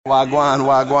Wagwan.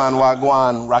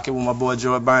 Rocking with my boy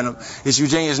Joey Burnham. It's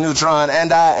Eugenius Neutron,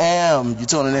 and I am. You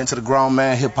tuning in to the Grown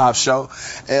Man Hip Hop Show.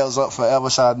 L's up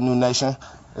forever. Shout out to New Nation.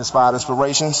 Inspired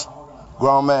Inspirations.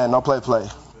 Grown Man, no play.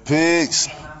 Pigs.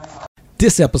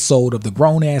 This episode of the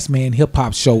Grown Ass Man Hip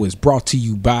Hop Show is brought to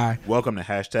you by. Welcome to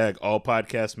hashtag All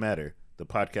Podcasts Matter, the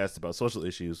podcast about social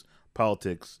issues,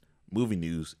 politics, movie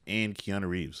news, and Keanu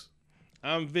Reeves.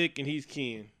 I'm Vic, and he's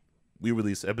Ken. We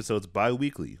release episodes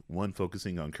bi-weekly, one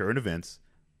focusing on current events,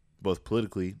 both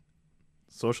politically,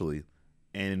 socially,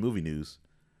 and in movie news,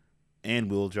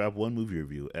 and we'll drop one movie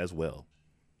review as well.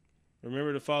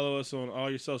 Remember to follow us on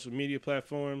all your social media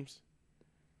platforms,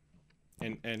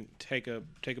 and take a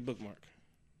bookmark.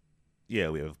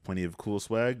 Yeah, we have plenty of cool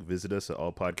swag. Visit us at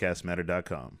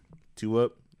allpodcastmatter.com. 2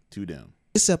 up, 2 down.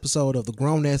 This episode of the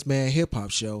Grown Ass Man Hip Hop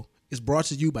Show is brought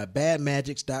to you by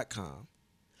badmagics.com.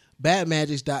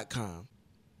 Badmagics.com.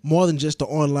 More than just an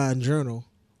online journal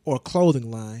or a clothing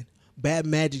line,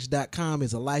 badmagics.com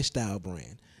is a lifestyle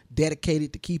brand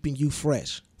dedicated to keeping you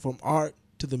fresh, from art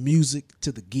to the music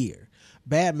to the gear.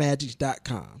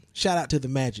 Badmagics.com. Shout out to the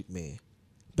Magic Man.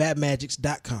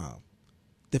 Badmagics.com.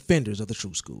 Defenders of the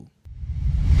True School.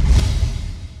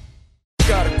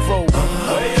 Gotta grow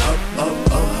way up,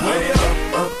 way up.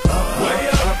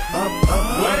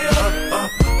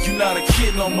 You not a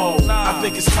kid no more. I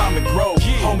think it's time to grow.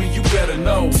 Homie, you better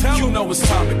know. You know it's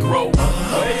time to grow.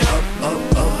 Way up.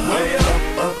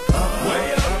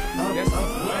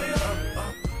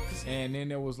 And then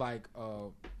there was like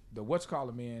the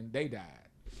whatchamacallit men, they died.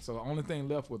 So the only thing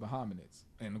left were the hominids.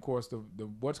 And of course the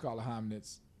whatchamacallit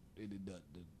hominids, the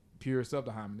purest of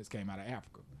the hominids came out of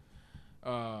Africa.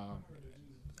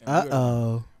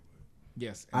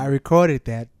 Yes. I recorded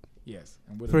that. Yes.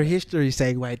 For history's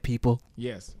sake, white people.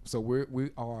 Yes. So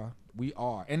we are.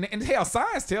 And hell,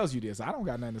 science tells you this. I don't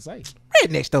got nothing to say.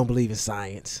 Rednecks don't believe in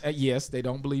science. Yes, they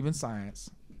don't believe in science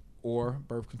or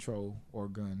birth control or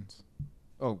guns.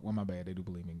 Oh, well, my bad. They do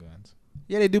believe in guns.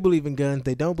 Yeah, they do believe in guns.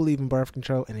 They don't believe in birth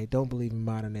control, and they don't believe in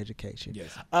modern education.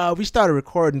 Yes. We started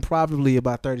recording probably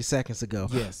about 30 seconds ago.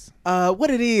 Yes.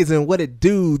 What it is and what it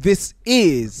do, this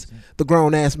is the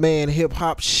Grown Ass Man Hip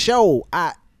Hop Show.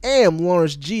 I am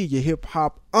Lawrence G, your hip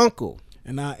hop uncle.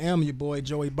 And I am your boy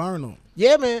Joey Burnham.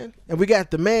 Yeah, man. And we got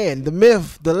the man, the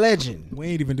myth, the legend. We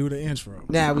ain't even do the intro.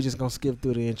 Nah, we just gonna skip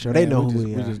through the intro. They know who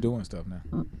we are. We're just doing stuff now.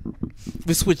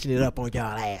 We're switching it up on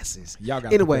y'all asses. Y'all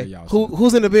got anyway,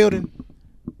 who's in the building?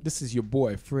 This is your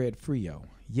boy, Fred Frio.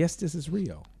 Yes, this is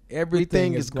Rio.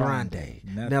 Everything is grande.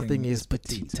 Nothing is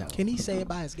petito. Can he say it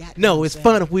by his goddamn No, it's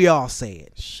fun if we all say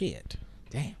it. Shit.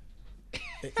 Damn.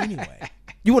 Anyway.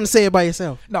 You want to say it by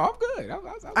yourself? No, I'm good.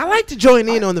 I like to join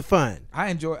in on the fun. I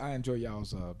enjoy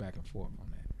y'all's back and forth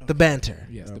on that. The banter.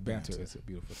 Yes, the banter is a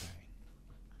beautiful thing.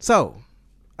 So,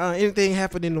 anything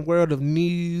happened in the world of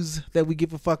news that we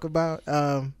give a fuck about?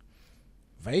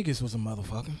 Vegas was a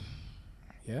motherfucker.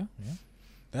 Yeah.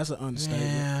 That's an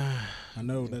understatement. Yeah. I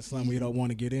know that's something we don't want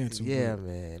to get into. Yeah,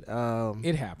 man.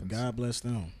 It happens. God bless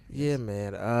them. Yeah,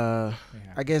 man.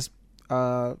 I guess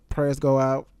prayers go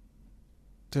out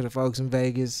to the folks in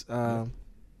Vegas. I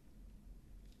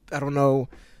don't know.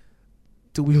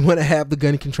 Do we want to have the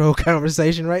gun control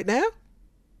conversation right now?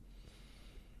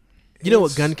 You know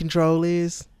what gun control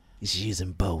is? It's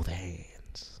using both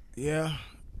hands. Yeah.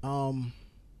 I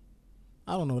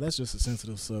don't know. That's just a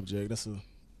sensitive subject. That's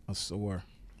a sore,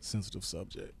 sensitive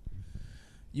subject.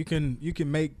 You can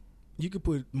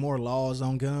put more laws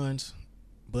on guns,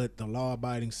 but the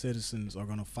law-abiding citizens are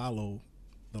gonna follow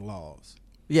the laws.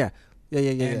 Yeah.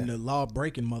 And the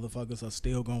law-breaking motherfuckers are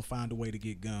still gonna find a way to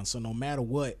get guns. So no matter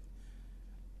what,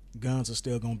 guns are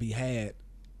still gonna be had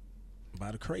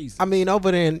by the crazy. I mean,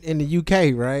 over there in the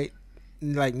UK, right?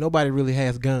 Like, nobody really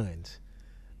has guns.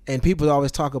 And people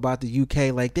always talk about the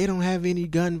UK like they don't have any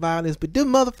gun violence, but them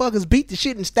motherfuckers beat the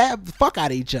shit and stab the fuck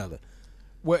out of each other.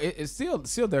 Well, it's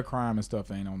still their crime and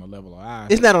stuff ain't on the level of ours.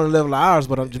 It's not on the level of ours,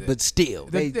 but still,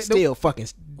 they still fucking.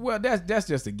 Well, that's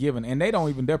just a given, and they don't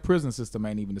even, their prison system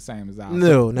ain't even the same as ours.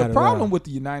 No, not at all. The problem with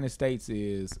the United States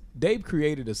is they've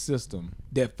created a system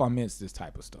that foments this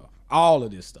type of stuff, all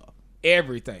of this stuff,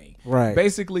 everything. Right.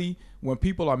 Basically, when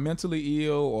people are mentally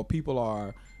ill or people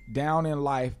are down in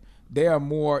life, they are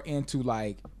more into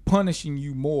like punishing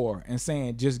you more and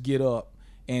saying just get up.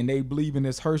 And they believe in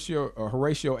this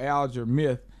Horatio Alger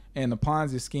myth and the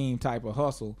Ponzi scheme type of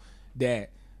hustle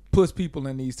that puts people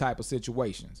in these type of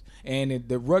situations. And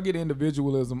the rugged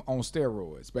individualism on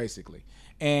steroids, basically.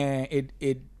 And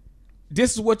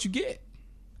this is what you get.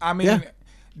 I mean,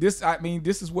 this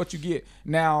is what you get.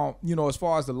 Now, as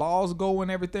far as the laws go and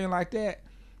everything like that,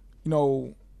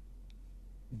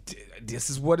 this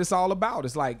is what it's all about.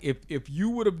 It's like if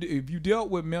you dealt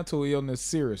with mental illness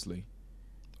seriously,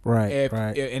 Right,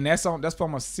 and that's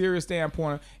from a serious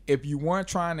standpoint. If you weren't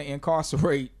trying to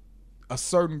incarcerate a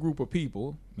certain group of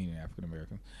people, meaning African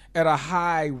Americans, at a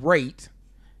high rate,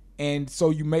 and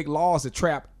so you make laws that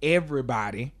trap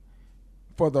everybody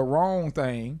for the wrong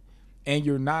thing, and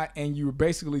you're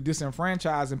basically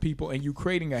disenfranchising people, and you're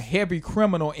creating a heavy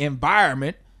criminal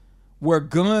environment where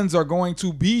guns are going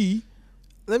to be.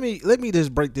 Let me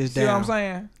just break this down. See what I'm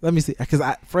saying? Let me see, because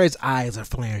Fred's eyes are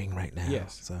flaring right now.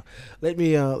 Yes. So let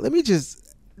me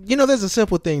just, there's a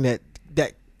simple thing that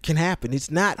can happen. It's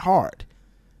not hard.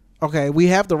 Okay, we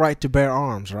have the right to bear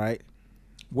arms, right?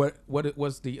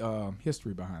 What's the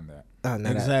history behind that?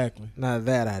 Exactly.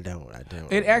 That I don't.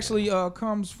 It actually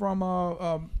comes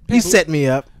from he set me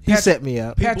up.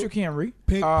 Patrick Henry.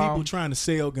 People trying to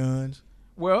sell guns.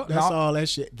 Well, that's all that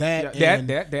shit. That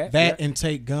and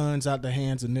take guns out the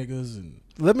hands of niggas. And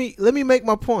let me make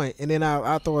my point, and then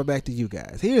I'll throw it back to you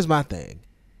guys. Here's my thing.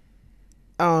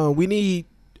 We need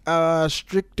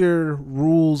stricter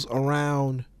rules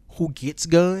around who gets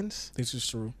guns. This is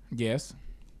true. Yes.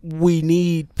 We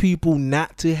need people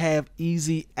not to have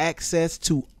easy access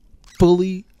to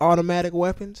fully automatic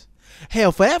weapons.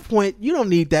 Hell, for that point, you don't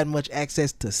need that much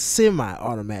access to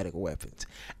semi-automatic weapons.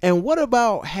 And what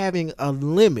about having a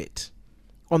limit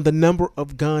on the number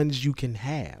of guns you can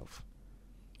have?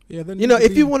 Yeah,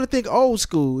 if you want to think old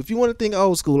school,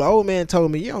 the old man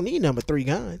told me you don't need number 3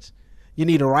 guns. You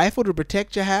need a rifle to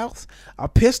protect your house, a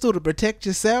pistol to protect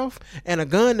yourself, and a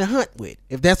gun to hunt with,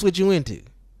 if that's what you're into.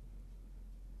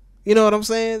 You know what I'm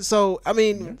saying? So, I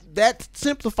mean, that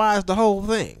simplifies the whole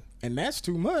thing. And that's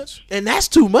too much.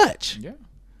 Yeah.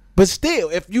 But still,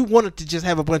 if you wanted to just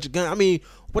have a bunch of guns, I mean,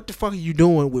 what the fuck are you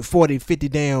doing with 40, 50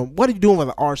 damn? What are you doing with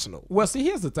an arsenal? Well, see,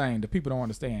 here's the thing that people don't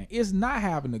understand. It's not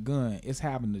having a gun. It's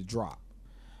having the drop.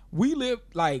 We live,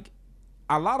 like,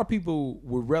 a lot of people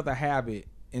would rather have it,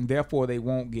 and therefore they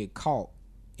won't get caught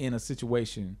in a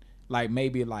situation, like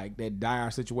maybe like that dire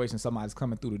situation, somebody's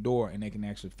coming through the door and they can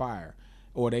actually fire.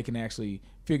 Or they can actually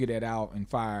figure that out and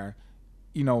fire,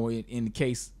 in the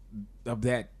case of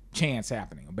that chance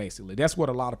happening, basically. That's what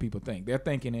a lot of people think. They're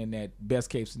thinking in that best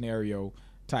case scenario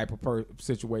type of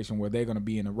situation where they're going to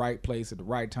be in the right place at the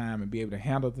right time and be able to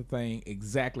handle the thing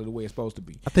exactly the way it's supposed to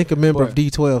be. I think a member of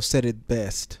D12 said it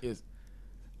best.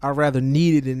 I'd rather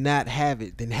need it and not have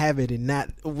it than have it and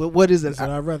not. What is it?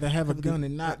 I'd rather have a gun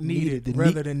and not need it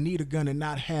rather than need a gun and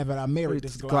not have it. I married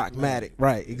this Glockmatic.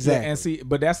 Right, exactly. Yeah,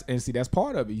 and see, that's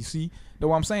part of it. You see, know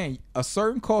what I'm saying? A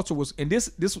certain culture was, and this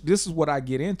is what I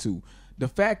get into. The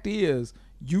fact is,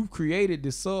 you created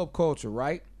this subculture,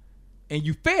 right? And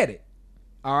you fed it.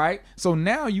 All right. So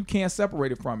now you can't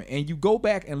separate it from it. And you go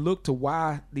back and look to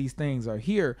why these things are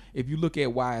here. If you look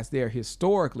at why it's there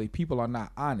historically, people are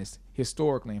not honest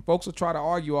historically. And folks will try to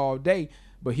argue all day,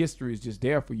 but history is just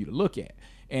there for you to look at.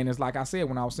 And it's like I said,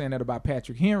 when I was saying that about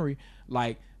Patrick Henry,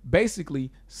 like basically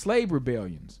slave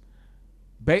rebellions.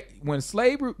 When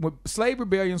slave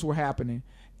rebellions were happening,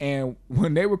 and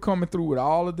when they were coming through with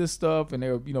all of this stuff and they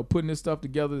were, putting this stuff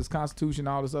together, this Constitution,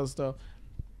 all this other stuff,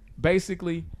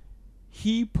 basically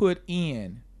he put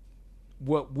in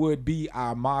what would be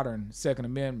our modern Second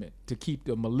Amendment to keep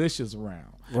the militias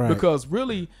around. Right. Because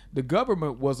really the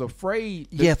government was afraid.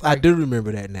 Yes, I do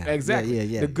remember that now. Exactly.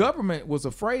 Yeah. The government was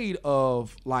afraid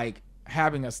of like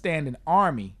having a standing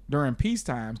army during peace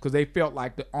times because they felt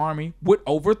like the army would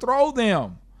overthrow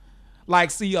them. Like,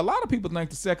 see, a lot of people think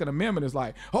the Second Amendment is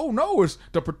like, oh no, it's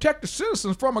to protect the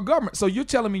citizens from a government. So you're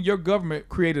telling me your government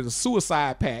created a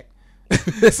suicide pact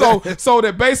so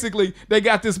that basically they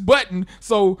got this button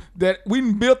so that we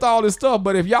built all this stuff,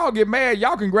 but if y'all get mad,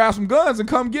 y'all can grab some guns and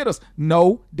come get us.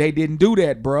 No, they didn't do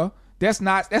that, bruh. That's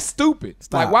stupid.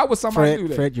 Stop. Like, why would somebody do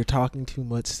that? Fred, you're talking too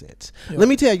much sense. Yeah. Let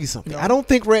me tell you something. I don't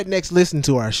think rednecks listen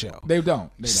to our show. They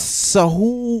don't. So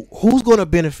who's going to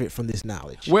benefit from this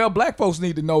knowledge? Well, black folks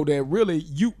need to know that really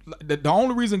the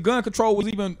only reason gun control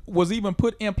was even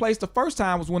put in place the first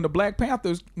time was when the Black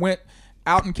Panthers went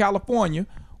out in California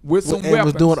with some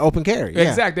weapons. Was doing open carry. Yeah.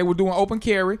 Exactly. They were doing open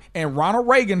carry, and Ronald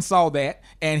Reagan saw that,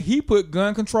 and he put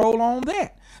gun control on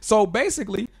that. So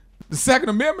basically, the Second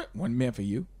Amendment wasn't meant for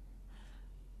you.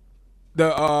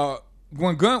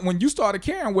 When you started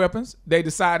carrying weapons, they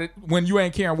decided when you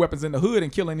ain't carrying weapons in the hood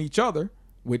and killing each other,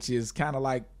 which is kind of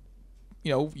like,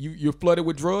 you're flooded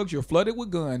with drugs, you're flooded with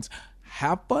guns.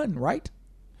 Have fun, right?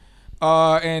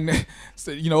 And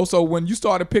so when you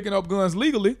started picking up guns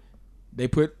legally, they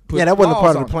put that wasn't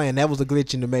part of the plan. That was a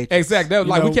glitch in the matrix. Exactly. That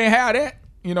was we can't have that.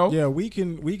 You know? Yeah, we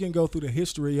can go through the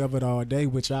history of it all day,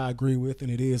 which I agree with,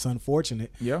 and it is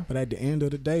unfortunate. Yeah. But at the end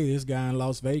of the day, this guy in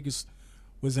Las Vegas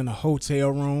was in a hotel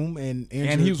room and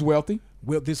And he was wealthy.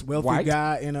 this wealthy White.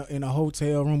 guy in a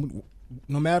hotel room.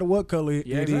 No matter what color it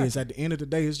exactly. is, at the end of the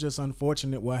day, it's just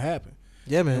unfortunate what happened.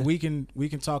 Yeah, man. And we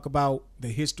can talk about the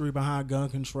history behind gun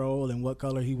control and what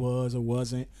color he was or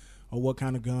wasn't, or what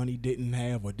kind of gun he didn't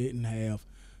have or didn't have.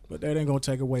 But that ain't gonna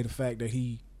take away the fact that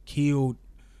he killed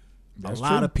That's a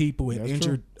lot true. of people and That's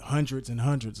injured hundreds and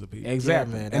hundreds of people.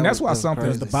 Exactly. man, that and that's was- why that was something.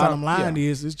 crazy. The bottom some- line yeah.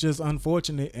 is it's just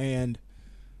unfortunate, and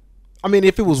I mean,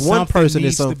 if it was one something person,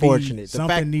 needs it's to be- unfortunate. The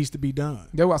Something fact, needs to be done.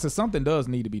 That's why I said something does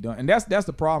need to be done, and that's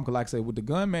the problem. Because, like I said, with the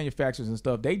gun manufacturers and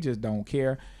stuff, they just don't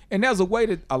care. And there's a way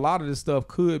that a lot of this stuff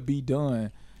could be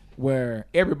done where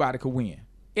everybody could win.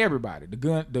 Everybody,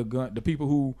 the people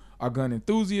who are gun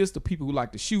enthusiasts, the people who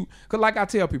like to shoot. Because, like I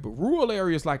tell people, rural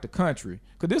areas like the country.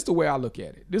 Because this is the way I look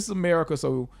at it. This is America,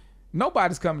 so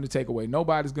nobody's coming to take away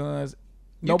nobody's guns.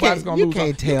 Nobody's gonna lose. You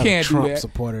can't tell you can't Trump do that.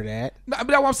 supporter that. No, but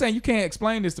that's what I'm saying. You can't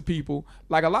explain this to people.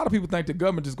 Like, a lot of people think the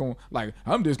government just going, like,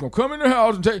 I'm just going to come in the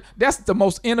house and take. That's the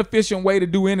most inefficient way to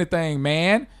do anything,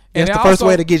 man. And That's the they first also-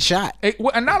 way to get shot.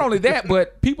 and not only that,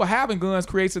 but people having guns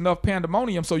creates enough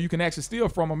pandemonium so you can actually steal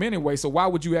from them anyway. So why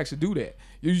would you actually do that?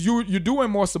 You're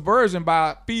doing more subversion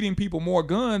by feeding people more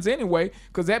guns anyway,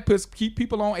 because that keep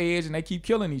people on edge and they keep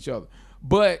killing each other.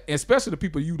 But especially the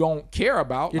people you don't care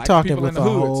about, You're like talking people with in a the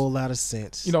hoods. whole lot of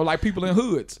sense. You know, like people in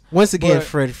hoods. Once again, But-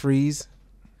 Fred Freeze,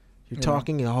 you're Yeah.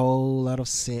 talking a whole lot of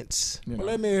sense You know. Well,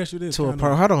 let me ask you this: to a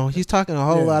kinda- hold on. He's talking a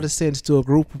whole Yeah. lot of sense to a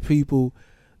group of people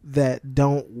that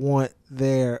don't want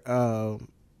their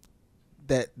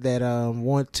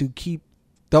want to keep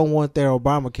don't want their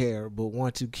Obamacare, but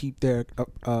want to keep their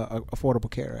Affordable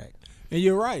Care Act. And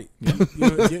you're right.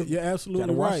 You're absolutely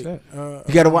Gotta watch right.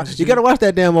 You gotta watch. You gotta watch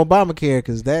that damn Obamacare,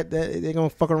 because that they're gonna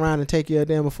fuck around and take your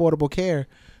damn affordable care.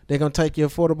 They're gonna take your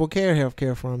affordable care health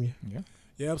care from you.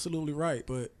 You're absolutely right.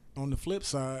 But on the flip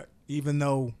side, even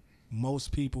though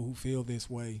most people who feel this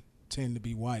way tend to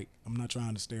be white, I'm not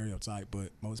trying to stereotype,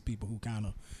 but most people who kind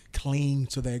of cling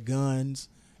to their guns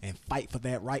and fight for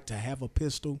that right to have a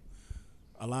pistol,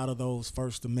 a lot of those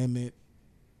First Amendment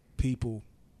people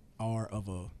are of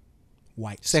a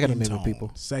white Second skin Amendment tone.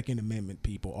 people. Second Amendment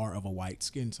people are of a white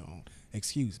skin tone.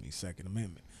 Excuse me, Second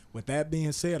Amendment. With that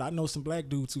being said, I know some black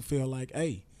dudes who feel like,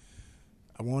 hey,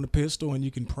 I want a pistol and you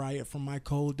can pry it from my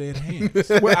cold dead hands.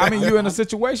 Well, I mean, you're in a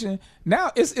situation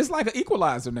now. It's like an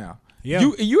equalizer now.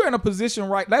 Yeah. You're in a position,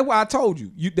 right? That's why I told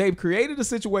you. They've created a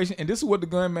situation, and this is what the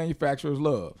gun manufacturers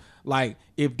love. Like,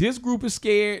 if this group is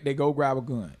scared, they go grab a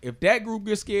gun. If that group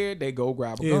gets scared, they go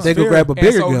grab a Yeah, gun. They go fear- grab a And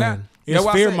bigger so gun. now- It's that's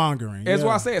why I said- fear-mongering, That's what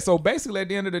I yeah. said. So basically, at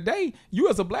the end of the day, you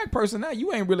as a black person now,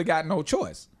 you ain't really got no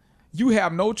choice. You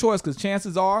have no choice, because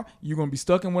chances are you're gonna be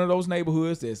stuck in one of those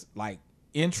neighborhoods that's like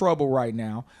in trouble right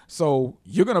now. So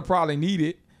you're gonna probably need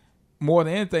it more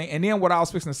than anything. And then what I was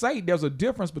fixing to say, there's a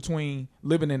difference between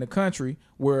living in the country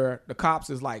where the cops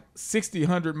is like 60,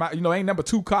 100 miles, ain't number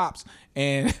two cops,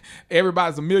 and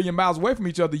everybody's a million miles away from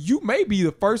each other. You may be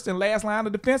the first and last line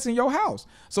of defense in your house.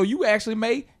 So you actually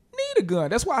may need a gun.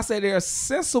 That's why I say there are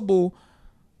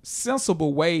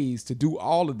sensible ways to do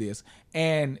all of this.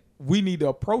 And we need to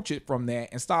approach it from that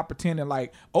and stop pretending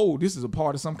like, oh, this is a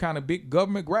part of some kind of big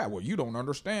government grab. Well, you don't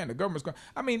understand. The government's going.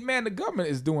 I mean, man, the government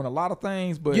is doing a lot of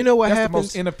things, but You know what that's happens? the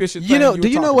most inefficient You thing. know, you do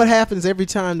were you know talking what about. happens every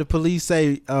time the police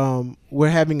say we're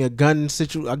having a gun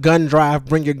drive?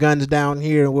 Bring your guns down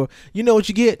here, and you know what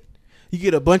you get? You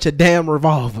get a bunch of damn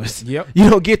revolvers. Yep. You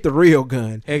don't get the real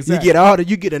gun. Exactly.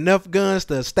 You get enough guns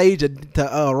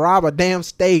to rob a damn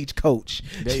stagecoach.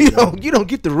 There You you go. don't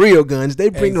get the real guns. They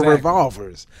bring the Exactly.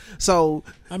 revolvers. So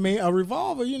I mean, a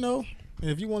revolver,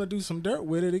 if you want to do some dirt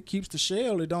with it, it keeps the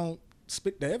shell. It don't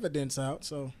spit the evidence out.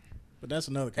 So, but that's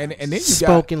another And conversation. then you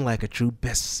got, spoken like a true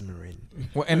bestmarin.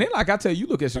 well, and then like I tell you,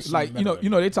 look at That's like better.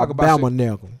 they talk about Obama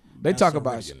Nelson. they That's talk a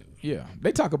about regular.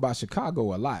 they talk about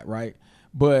Chicago a lot, right?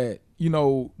 But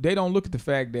they don't look at the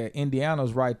fact that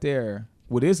Indiana's right there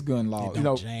with its gun law. They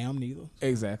don't jam neither.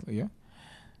 Exactly, yeah.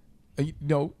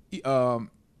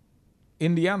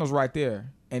 Indiana's right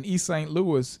there, and East St.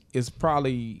 Louis is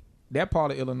probably that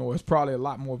part of Illinois is probably a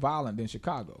lot more violent than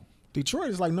Chicago. Detroit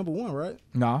is like number one, right?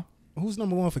 Nah, Who's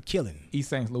number one for killing? East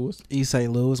St. Louis. East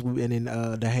St. Louis, and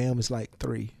then the Ham is like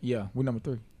 3. Yeah, we're number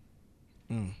 3.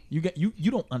 Mm. You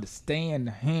don't understand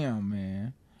the ham,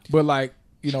 man. But like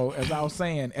as I was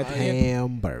saying at the end,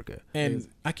 Hamburger. And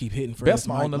I keep hitting Fred. best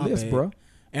on the list, bro.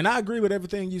 And I agree with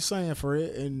everything you're saying, Fred.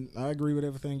 And I agree with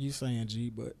everything you're saying, G.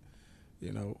 But,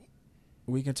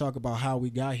 we can talk about how we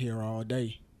got here all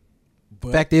day.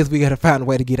 But Fact is, we got to find a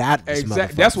way to get out of this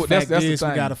Exactly. motherfucker. That's what. That's fact the is, thing.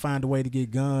 we got to find a way to get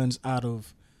guns out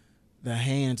of the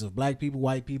hands of black people,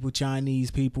 white people, Chinese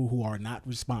people who are not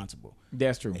responsible.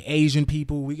 That's true. Asian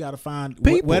people, we got to find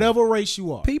People. whatever race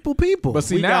you are. People. But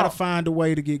see, we now got to find a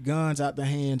way to get guns out the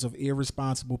hands of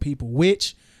irresponsible people,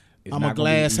 which It's I'm not a gonna be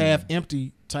glass easy. half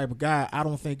empty type of guy. I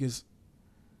don't think it's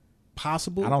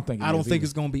possible. I don't think it I don't is think either.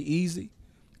 it's going to be easy.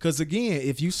 Because again,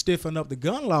 if you stiffen up the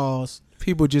gun laws,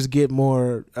 People just get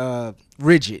more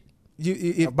rigid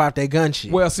you about their gun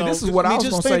shit. Well, see, this is what I was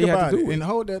going to say. You have to do and it.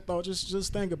 hold that thought.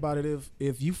 Just think about it.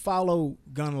 If you follow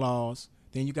gun laws,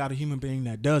 then you got a human being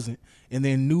that doesn't, and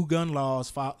then new gun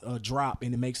laws drop,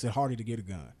 and it makes it harder to get a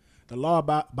gun. The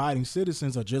law-abiding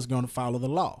citizens are just going to follow the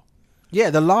law.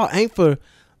 yeah, the law ain't for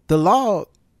the law.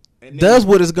 And then- Does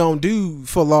what it's gonna do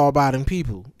for law-abiding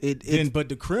people. But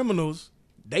the criminals,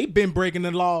 they've been breaking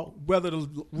the law, whether the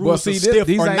rules Well, are see, stiff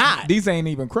or ain't, not. these ain't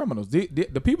even criminals. The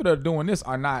people that are doing this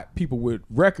are not people with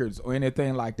records or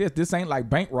anything like this. This ain't like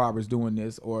bank robbers doing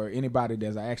this or anybody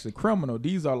that's actually criminal.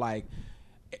 These are like,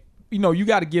 you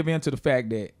got to give in to the fact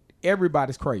that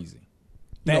everybody's crazy.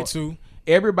 That too.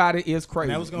 Everybody is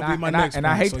crazy. That was gonna And be my I- next and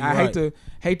I point, hate so I you're hate to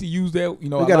hate to use that. we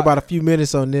got about a few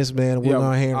minutes on this, man. We're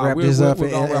going to wrap this up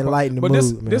and lighten the but mood,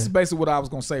 this, man. This is basically what I was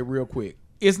gonna say real quick.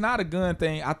 It's not a gun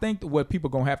thing. I think that what people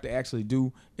are gonna have to actually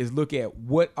do is look at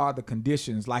what are the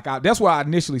conditions. That's where I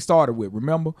initially started with.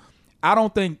 Remember, I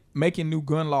don't think making new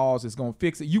gun laws is gonna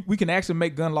fix it. We can actually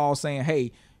make gun laws saying,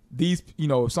 hey, these,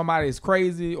 if somebody is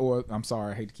crazy, or I'm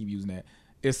sorry, I hate to keep using that.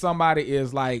 If somebody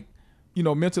is like,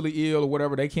 mentally ill or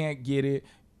whatever, they can't get it.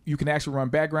 You can actually run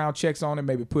background checks on it,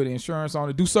 maybe put insurance on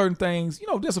it, do certain things.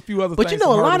 There's a few other But things. a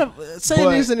lot hurdles. of saying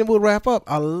But- this, and then we'll wrap up.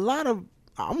 I'm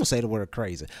gonna say the word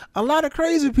crazy. A lot of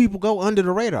crazy people go under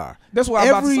the radar. That's what I'm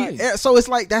about to say. So it's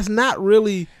like that's not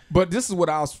really. But this is what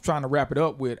I was trying to wrap it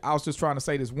up with. I was just trying to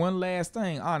say this one last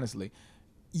thing, honestly.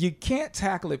 You can't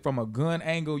tackle it from a gun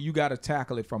angle. You got to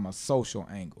tackle it from a social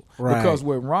angle. Right. Because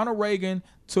when Ronald Reagan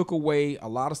took away a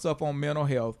lot of stuff on mental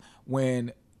health,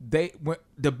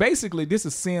 basically this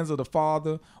is sins of the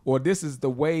father, or this is the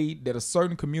way that a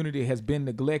certain community has been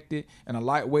neglected, and a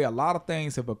lot of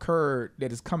things have occurred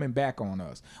that is coming back on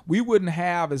us. We wouldn't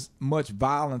have as much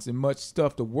violence and much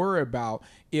stuff to worry about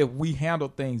if we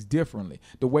handled things differently.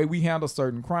 The way we handle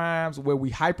certain crimes, where we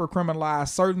hyper criminalize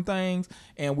certain things,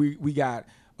 and we got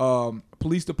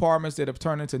police departments that have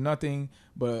turned into nothing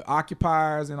but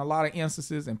occupiers in a lot of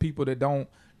instances, and people that don't,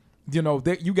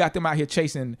 you got them out here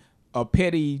chasing a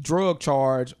petty drug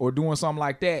charge or doing something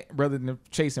like that rather than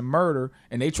chasing murder,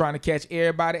 and they trying to catch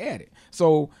everybody at it.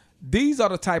 So these are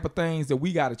the type of things that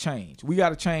we got to change. We got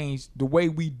to change the way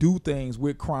we do things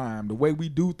with crime, the way we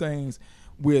do things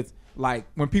with, like,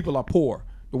 when people are poor,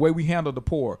 the way we handle the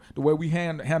poor, the way we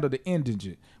handle the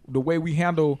indigent, the way we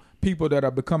handle people that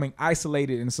are becoming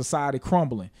isolated and society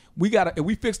crumbling. If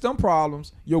we fix them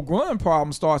problems, your gun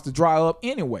problem starts to dry up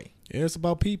anyway. Yeah, it's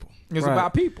about people. It's Right.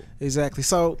 about people. Exactly.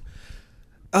 So,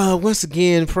 once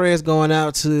again, prayers going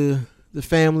out to the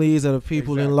families of the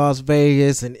people in Las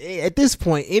Vegas, and at this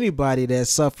point, anybody that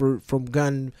suffered from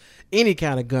any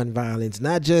kind of gun violence,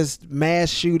 not just mass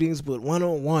shootings, but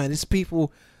one-on-one. It's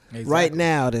people right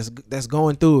now that's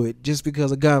going through it just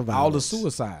because of gun violence. All the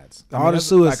suicides. All the that's-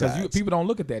 suicides. 'cause people don't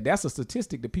look at that. That's a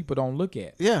statistic that people don't look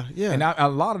at. Yeah. And a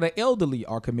lot of the elderly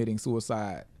are committing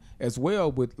suicide as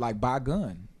well with, like, by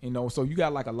gun. So you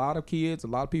got, like, a lot of kids, a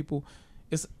lot of people.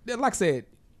 It's like I said,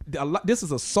 this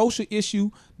is a social issue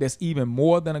that's even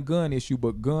more than a gun issue,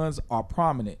 but guns are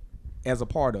prominent as a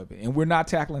part of it. And we're not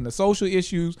tackling the social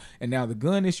issues, and now the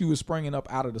gun issue is springing up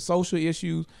out of the social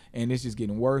issues, and it's just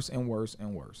getting worse and worse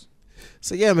and worse.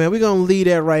 So yeah, man, we're gonna leave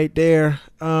that right there.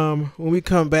 When we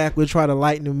come back, we'll try to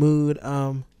lighten the mood.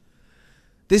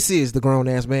 This is the Grown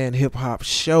Ass Man Hip Hop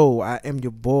Show. I am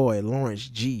your boy Lawrence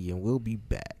G, and we'll be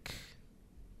back.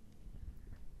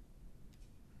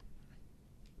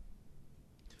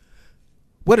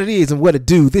 What it is and what it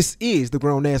do. This is the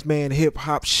Grown Ass Man Hip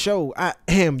Hop Show. I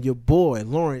am your boy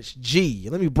Lawrence G.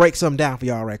 Let me break something down for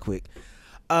y'all right quick.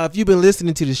 If you've been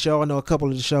listening to the show, I know a couple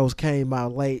of the shows came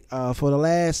out late. For the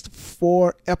last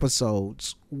 4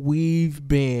 episodes, we've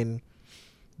been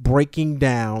breaking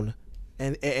down,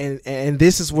 and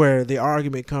this is where the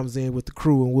argument comes in with the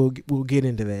crew, and we'll get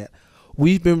into that.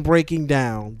 We've been breaking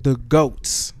down the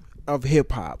GOATs of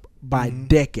hip hop by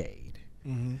decade.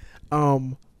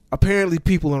 Apparently,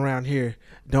 people around here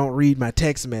don't read my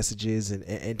text messages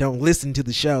and don't listen to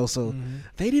the show, so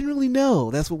they didn't really know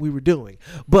that's what we were doing.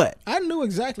 But I knew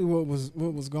exactly what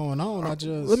was going on. I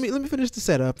just let me finish the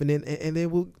setup, and then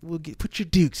we'll put your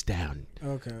dukes down.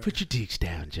 Okay. Put your dukes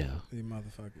down, Joe. You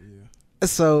motherfucker, yeah.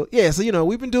 So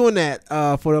we've been doing that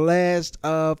for the last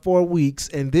 4 weeks,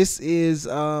 and this is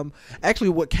actually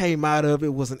what came out of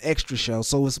it was an extra show.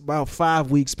 So it's about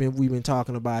 5 weeks we've been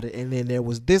talking about it, and then there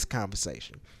was this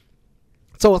conversation.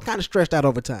 So it's kind of stretched out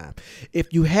over time.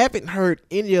 If you haven't heard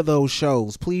any of those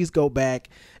shows, please go back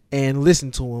and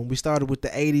listen to them. We started with the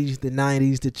 80s, the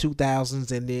 90s, the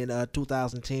 2000s, and then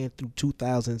 2010 through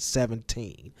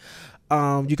 2017.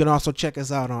 You can also check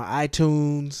us out on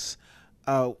iTunes,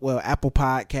 Apple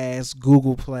Podcasts,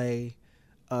 Google Play,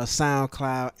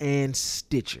 SoundCloud, and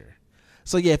Stitcher.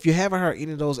 So yeah, if you haven't heard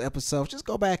any of those episodes, just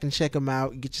go back and check them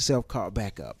out and get yourself caught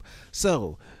back up.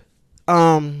 So,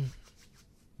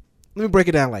 let me break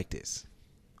it down like this.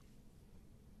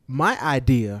 My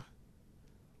idea,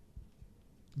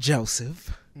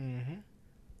 Joseph,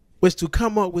 was to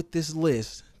come up with this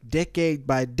list decade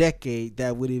by decade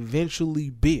that would eventually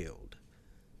build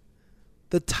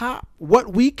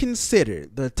what we consider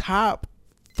the top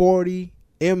 40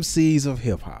 MCs of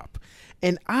hip hop.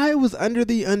 And I was under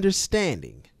the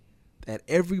understanding that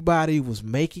everybody was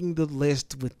making the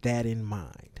list with that in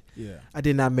mind. Yeah. I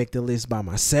did not make the list by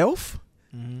myself.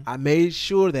 I made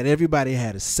sure that everybody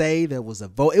had a say. There was a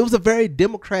vote. It was a very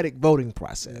democratic voting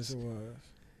process. Yes, it was.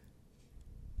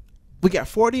 We got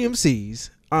 40 MCs.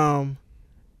 And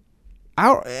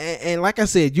like I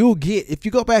said, you'll get, if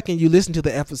you go back and you listen to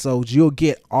the episodes, you'll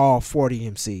get all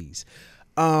 40 MCs.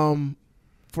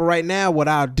 For right now, what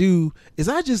I'll do is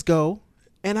I just go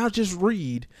and I'll just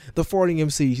read the 40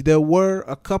 MCs. There were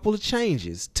a couple of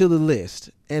changes to the list,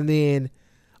 and then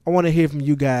I want to hear from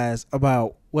you guys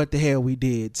about what the hell we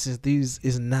did, since these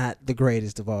is not the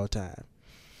greatest of all time.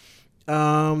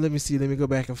 Let me see. Let me go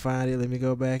back and find it.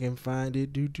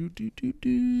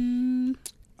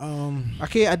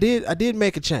 Okay, I did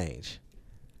make a change,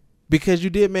 because you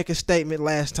did make a statement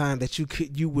last time that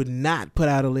you would not put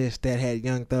out a list that had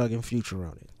Young Thug and Future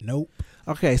on it. Nope.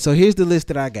 Okay, so here's the list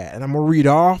that I got, and I'm gonna read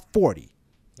all 40.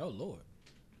 Oh Lord.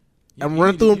 I'm gonna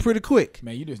run through them pretty quick.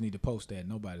 Man, you just need to post that.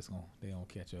 They don't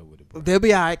catch up with it, bro. They'll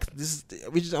be all right.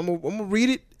 I'm gonna read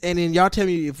it, and then y'all tell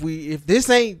me if this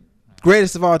ain't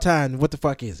greatest of all time, what the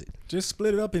fuck is it? Just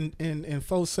split it up in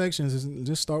 4 sections and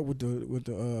just start with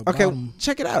the Okay, bottom.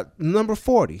 check it out. Number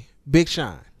 40, Big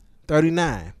Sean.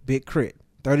 39, Big Crit.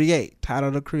 38,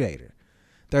 Tyler the Creator.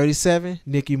 37,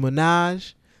 Nicki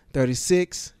Minaj.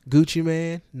 36, Gucci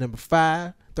Mane. Number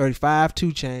 5, 35, 2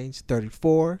 Chainz.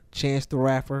 34, Chance the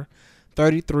Rapper.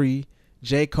 33,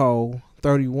 J. Cole.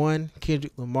 31,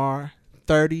 Kendrick Lamar.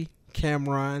 30,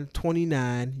 Cameron.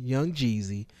 29, Young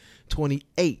Jeezy.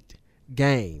 28,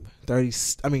 Game.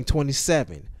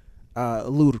 27,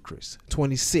 Ludacris.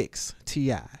 26,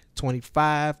 T.I.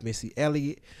 25, Missy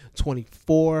Elliott.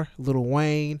 24, Lil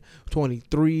Wayne.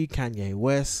 23, Kanye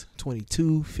West.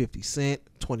 22, 50 Cent.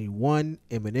 21,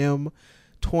 Eminem.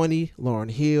 20, Lauryn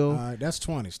Hill. All right, that's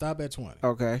 20. Stop at 20.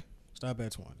 Okay. Stop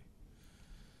at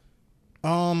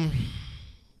 20.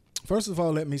 First of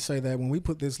all, let me say that when we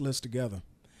put this list together,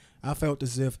 I felt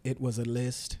as if it was a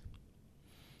list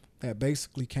that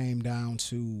basically came down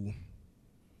to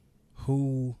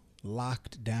who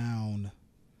locked down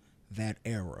that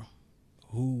era,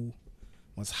 who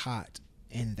was hot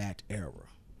in that era.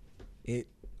 It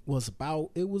was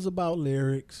about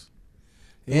lyrics.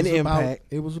 And impact.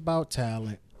 It was about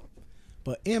talent.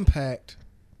 But impact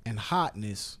and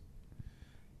hotness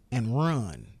and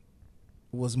run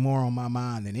was more on my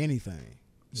mind than anything.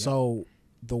 Yeah. So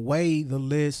the way the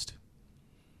list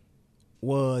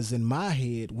was in my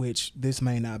head, which this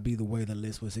may not be the way the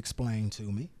list was explained to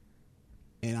me,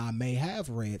 and I may have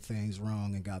read things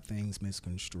wrong and got things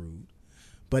misconstrued,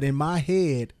 but in my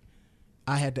head,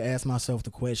 I had to ask myself the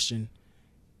question,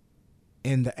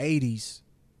 in the 80s,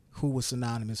 who was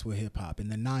synonymous with hip-hop? In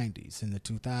the 90s, in the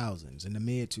 2000s, in the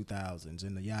mid-2000s,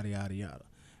 in the yada, yada, yada.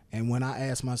 And when I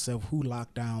asked myself who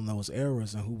locked down those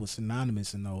eras and who was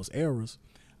synonymous in those eras,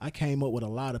 I came up with a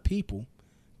lot of people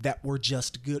that were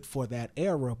just good for that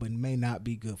era but may not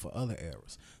be good for other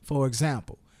eras. For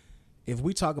example, if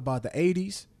we talk about the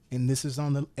 80s, and this is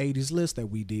on the 80s list that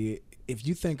we did, if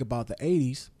you think about the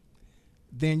 80s,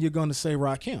 then you're going to say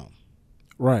Rakim.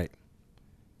 Right.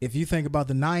 If you think about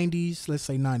the 90s, let's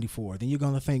say 94, then you're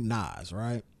going to think Nas,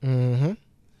 right? Mm-hmm.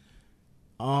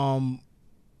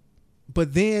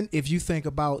 But then if you think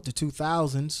about the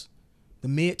 2000s, the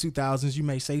mid-2000s, you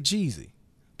may say Jeezy,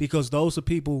 because those are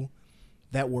people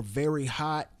that were very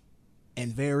hot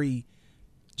and very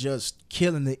just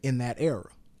killing it in that era.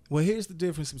 Well, here's the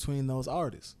difference between those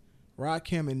artists.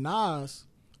 Rakim and Nas,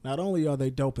 not only are they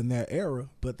dope in their era,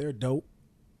 but they're dope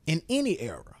in any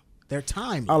era. They're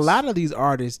timeless. A lot of these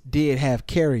artists did have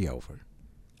carryover.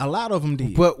 A lot of them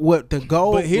did. But what the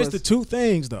goal? But here's was, the two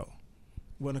things though.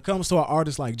 When it comes to an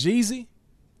artist like Jeezy,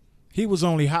 he was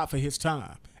only hot for his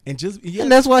time, and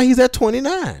and that's why he's at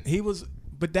 29. he was.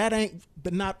 But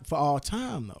not for all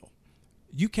time though.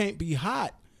 You can't be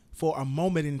hot for a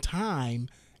moment in time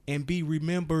and be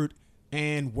remembered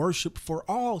and worshiped for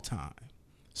all time.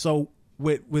 So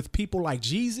with people like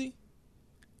Jeezy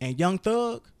and Young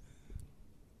Thug,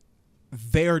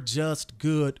 they're just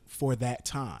good for that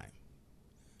time.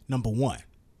 Number one.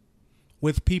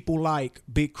 With people like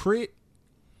Big Crit,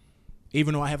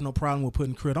 even though I have no problem with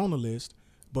putting Crit on the list,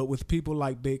 but with people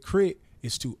like Big Crit,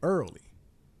 it's too early.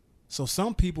 So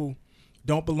some people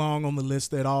don't belong on the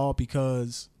list at all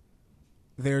because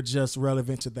they're just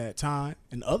relevant to that time.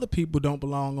 And other people don't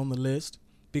belong on the list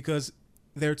because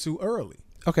they're too early.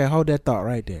 Okay, hold that thought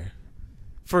right there.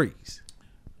 Freeze.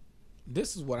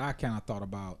 This is what I kind of thought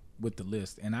about with the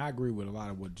list, and I agree with a lot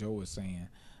of what Joe is saying.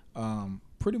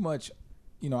 Pretty much,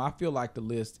 I feel like the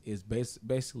list is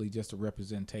basically just a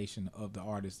representation of the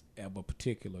artist of a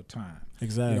particular time.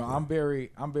 Exactly. I'm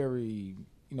very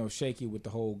shaky with the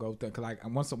whole GOAT thing. Cause like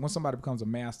once somebody becomes a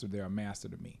master, they're a master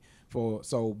to me.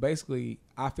 So basically,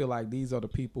 I feel like these are the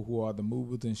people who are the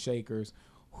movers and shakers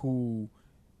who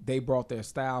they brought their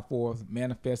style forth,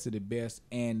 manifested it best,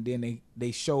 and then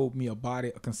they showed me a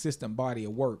consistent body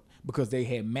of work because they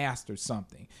had mastered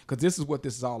something. Because this is what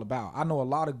this is all about. I know a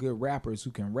lot of good rappers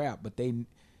who can rap, but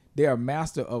they're a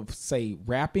master of, say,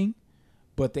 rapping,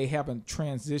 but they haven't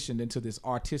transitioned into this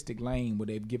artistic lane where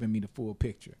they've given me the full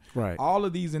picture. Right. All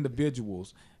of these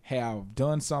individuals have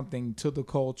done something to the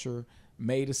culture,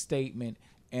 made a statement,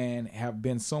 and have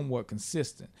been somewhat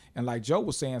consistent. And like Joe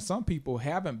was saying, some people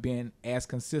haven't been as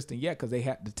consistent yet because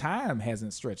the time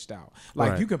hasn't stretched out.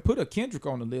 Like you can put a Kendrick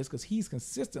on the list because he's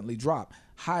consistently dropped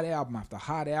hot album after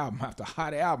hot album after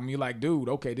hot album. You're like, dude,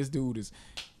 okay, this dude is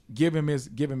give him his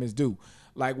due.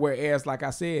 Like whereas, like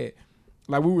I said,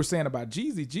 like we were saying about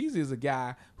Jeezy, Jeezy is a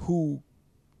guy who,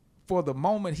 for the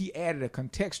moment, he added a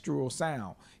contextual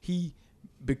sound. He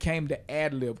became the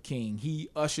ad-lib king. He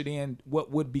ushered in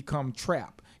what would become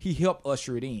trap. He helped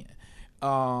usher it in.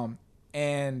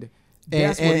 And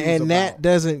that's what he's about. That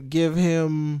doesn't give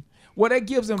him that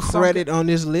gives him credit on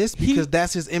this list because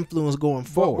that's his influence going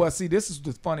forward. Well, see, this is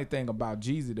the funny thing about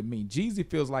Jeezy to me. Jeezy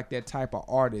feels like that type of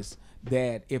artist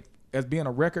that as being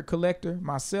a record collector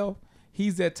myself,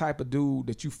 he's that type of dude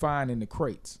that you find in the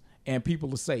crates. And people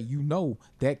will say,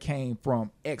 that came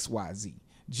from XYZ.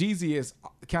 Jeezy is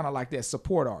kind of like that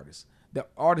support artist, the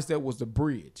artist that was the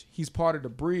bridge. He's part of the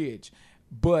bridge,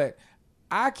 but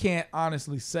I can't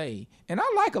honestly say, and I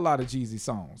like a lot of Jeezy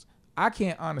songs, I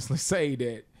can't honestly say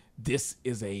that this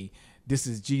is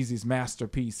Jeezy's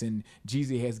masterpiece and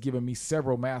Jeezy has given me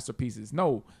several masterpieces.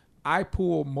 No, I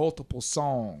pull multiple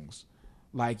songs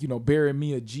like, Bury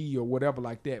Me a G or whatever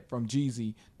like that from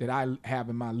Jeezy that I have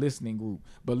in my listening group.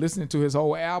 But listening to his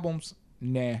whole albums,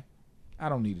 nah, I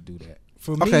don't need to do that.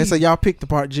 For me, okay, so y'all picked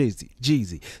apart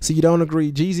Jeezy. So you don't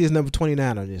agree. Jeezy is number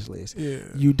 29 on this list. Yeah.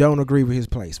 You don't agree with his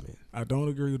placement. I don't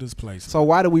agree with his placement. So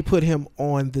why do we put him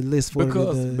on the list for the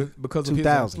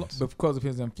 2000s? Because of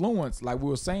his influence, like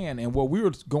we were saying, and what we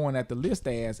were going at the list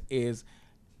as is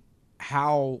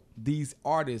how these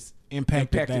artists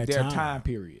impacted their time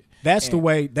period. That's the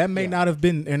way. That may not have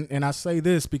been, and I say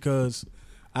this because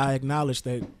I acknowledge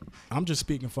that I'm just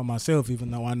speaking for myself,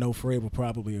 even though I know Fred will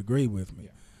probably agree with me.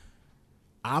 Yeah.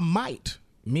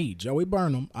 Joey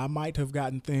Burnham, I might have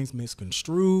gotten things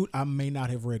misconstrued. I may not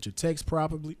have read your text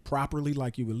properly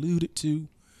like you alluded to.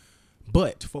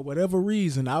 But for whatever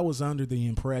reason, I was under the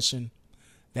impression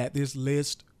that this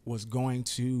list was going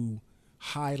to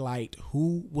highlight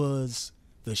who was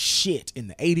the shit in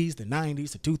the 80s, the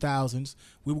 90s, the 2000s.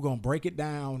 We were going to break it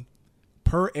down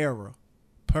per era,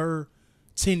 per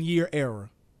 10-year era,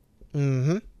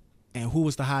 and who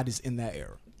was the hottest in that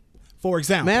era. For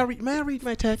example, may I read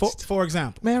my text? For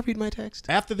example, may I read my text?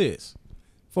 After this,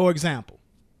 for example,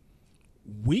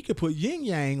 we could put Yin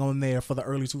Yang on there for the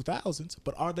early 2000s,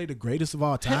 but are they the greatest of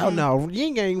all time? Hell no,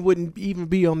 Yin Yang wouldn't even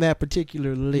be on that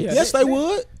particular list. Yeah, yes, they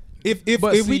would.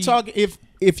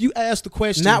 If you ask the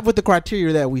question, not with the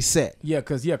criteria that we set. Yeah,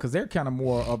 because they're kind of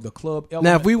more of the club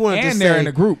element. Now, if we wanted to say, they're in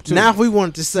a group too. Now, if we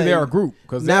wanted to say they're a group.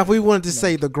 Now, if we wanted to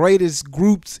say the greatest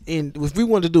groups if we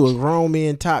wanted to do a grown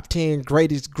men top 10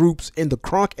 greatest groups in the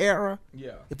crunk era.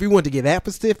 Yeah. If we wanted to get that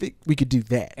specific, we could do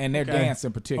that. And their dance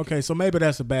in particular. Okay, so maybe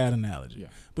that's a bad analogy. Yeah.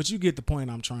 But you get the point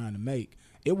I'm trying to make.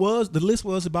 The list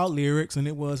was about lyrics and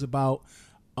it was about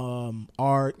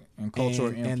art and cultural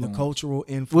and the cultural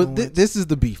influence. Well, this is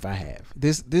the beef I have.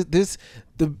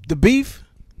 The beef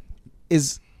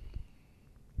is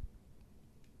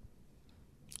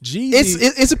Jeezy.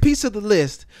 It's a piece of the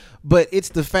list, but it's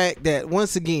the fact that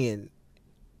once again,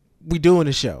 we doing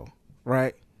the show,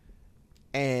 right?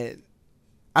 And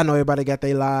I know everybody got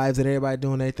their lives and everybody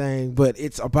doing their thing, but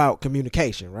it's about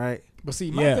communication, right? But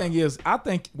see, my thing is, I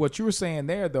think what you were saying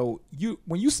there, though,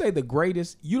 when you say the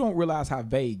greatest, you don't realize how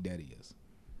vague that is.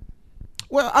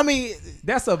 Well, I mean,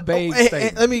 that's a vague and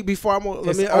statement. let me before I'm gonna,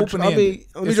 let me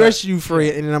It's address you,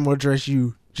 Fred, and then I'm gonna address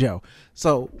you, Joe.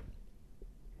 So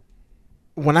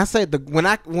when I say when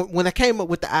I came up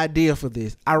with the idea for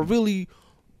this, I really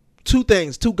two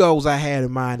goals I had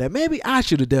in mind that maybe I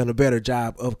should have done a better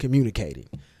job of communicating.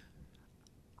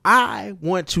 I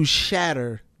want to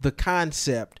shatter the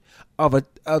concept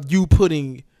of you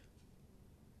putting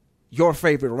your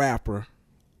favorite rapper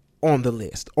on a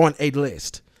list.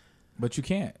 But you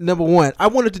can't. Number one, I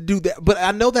wanted to do that, but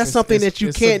I know that's something that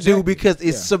you can't do because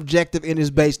it's subjective and it's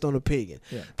based on opinion.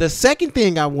 Yeah. The second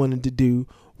thing I wanted to do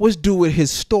was do it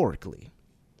historically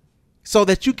so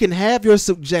that you can have your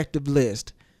subjective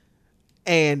list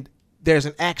and there's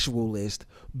an actual list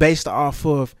based off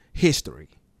of history.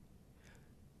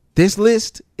 This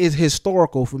list is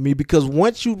historical for me because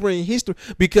once you bring history,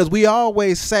 because we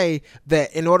always say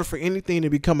that in order for anything to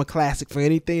become a classic, for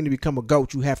anything to become a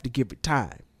GOAT, you have to give it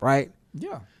time, right?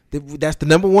 Yeah. That's the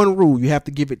number one rule. You have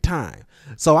to give it time.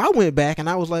 So I went back and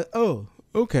I was like, oh,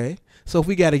 okay. So if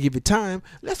we got to give it time,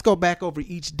 let's go back over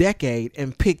each decade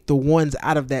and pick the ones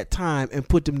out of that time and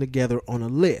put them together on a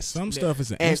list. Some stuff is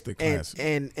an instant classic.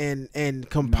 And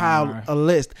compile Nah. a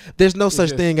list. There's no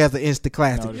such thing as an instant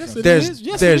classic. No, yes, it there's is.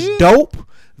 Yes, there's it is. dope.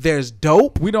 There's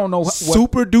dope. We don't know what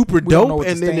super duper we don't know dope, what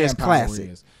the and then there's stand power classic.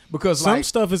 is. Because Some like,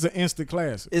 stuff is an instant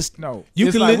classic. It's no, You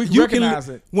it's can like li- we you recognize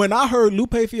can, it. When I heard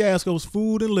Lupe Fiasco's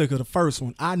Food and Liquor, the first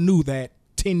one, I knew that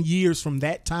 10 years from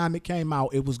that time it came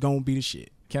out, it was gonna be the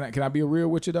shit. Can I be real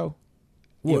with you though?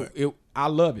 What? I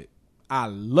love it. I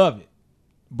love it.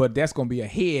 But that's gonna be a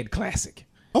head classic.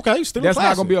 Okay, still That's a classic.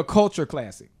 not gonna be a culture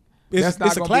classic. It's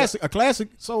not a gonna be classic. A classic.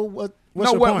 So what's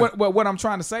no, your point? what I'm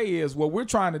trying to say is what we're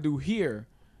trying to do here.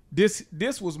 This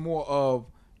was more of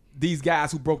these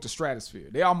guys who broke the stratosphere.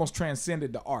 They almost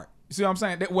transcended the art. You see what I'm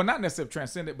saying? Well, not necessarily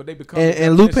transcended, but they become.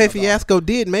 and Lupe Fiasco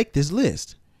did make this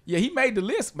list. Yeah, he made the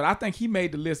list, but I think he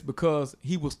made the list because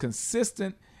he was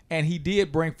consistent and he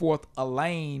did bring forth a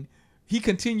lane. He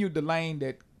continued the lane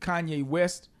that Kanye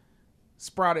West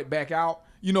sprouted back out.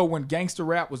 You know, when gangster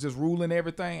rap was just ruling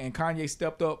everything and Kanye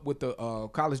stepped up with the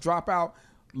College Dropout,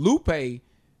 Lupe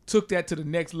took that to the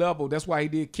next level. That's why he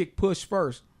did Kick Push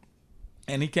first.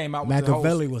 And he came out with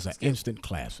Machiavelli was an instant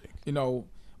classic. You know,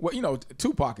 well, you know,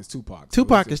 Tupac is Tupac.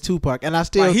 Tupac is Tupac, and I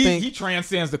still think he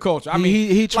transcends the culture. I he-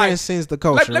 mean, he transcends the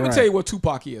culture, Let me right. tell you what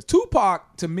Tupac is.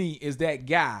 Tupac to me is that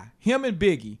guy. Him and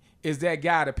Biggie is that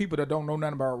guy that people that don't know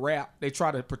nothing about rap, they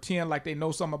try to pretend like they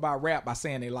know something about rap by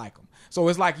saying they like them. So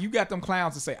it's like you got them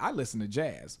clowns that say, I listen to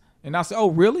jazz. And I say, oh,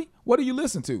 really? What do you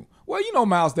listen to? Well, you know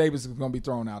Miles Davis is going to be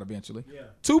thrown out eventually. Yeah.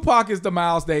 Tupac is the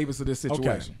Miles Davis of this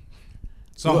situation.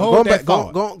 So going hold back, that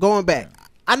thought. going back.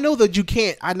 I know that you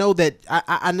can't. I know that.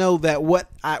 I know that what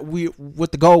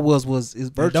the goal was is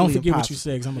virtually Don't forget impossible. what you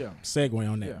said, because I'm going to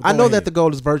segue on that. I know that the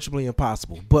goal is virtually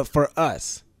impossible, but for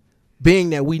us, being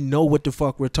that we know what the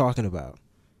fuck we're talking about,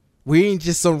 we ain't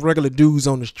just some regular dudes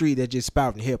on the street that just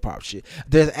spouting hip hop shit.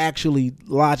 There's actually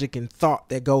logic and thought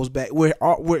that goes back.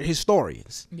 We're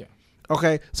historians. Yeah.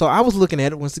 Okay, so I was looking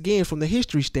at it once again from the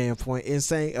history standpoint and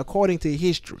saying, according to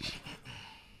history,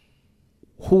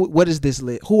 what is this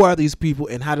list? Who are these people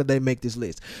and how did they make this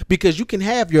list? Because you can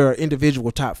have your individual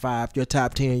top 5, your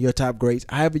top 10, your top grades,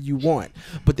 however you want.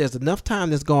 But there's enough time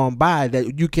that's gone by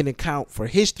that you can account for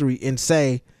history and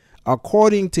say,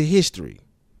 according to history,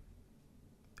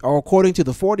 or according to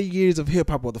the 40 years of hip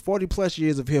hop or the 40 plus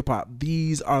years of hip hop,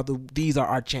 these are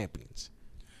our champions.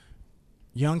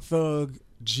 Young Thug,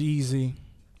 Jeezy,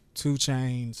 2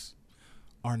 Chainz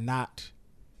are not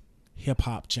hip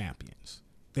hop champions.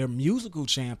 They're musical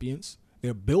champions.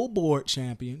 They're Billboard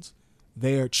champions.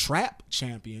 They're trap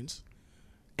champions.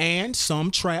 And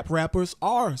some trap rappers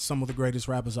are some of the greatest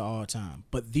rappers of all time.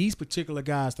 But these particular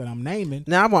guys that I'm naming,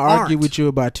 Now I'm gonna argue with you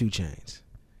about 2 Chainz.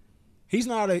 he's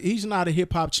not a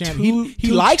hip hop champion.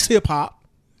 He likes hip hop.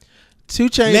 2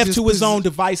 Chainz Left to his own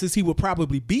devices, he would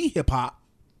probably be hip hop,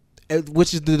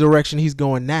 which is the direction he's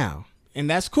going now. and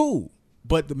that's cool.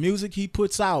 But the music he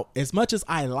puts out, as much as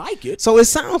I like it, So it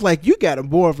sounds like you got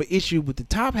more of an issue with the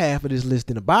top half of this list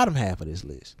than the bottom half of this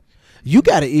list. You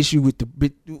got an issue with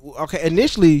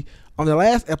initially on the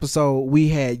last episode we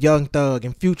had Young Thug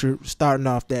and Future starting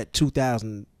off that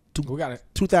 2000 We got it.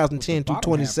 2010 the to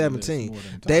bottom half of the list 2017. more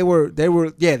than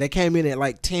the top. They came in at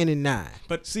like 10 and 9.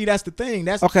 But see, that's the thing.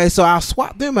 That's Okay, so I'll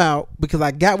swap them out because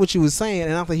I got what you were saying,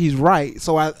 and I think he's right.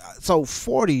 So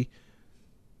 40,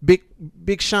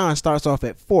 Big Sean starts off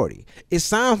at 40. It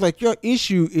sounds like your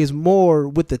issue is more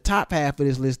with the top half of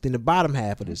this list than the bottom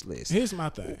half of this list. here's my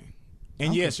thing.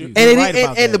 And yes, you're, confused. you're right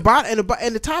about and the that. bottom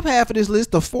and the top half of this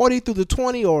list, the 40 through the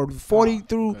 20 or 40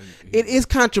 through, it is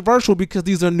controversial because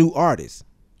these are new artists.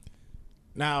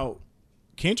 Now,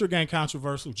 Kendrick ain't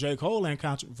controversial. J. Cole ain't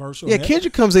controversial. Yeah,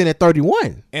 Kendrick comes in at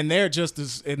 31. and they're just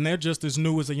as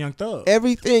new as a Young Thug.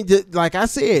 Everything, like I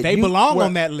said, They belong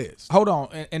on that list. Hold on,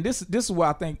 and this is what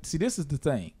I think. See, this is the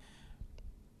thing.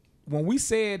 When we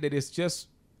said that it's just,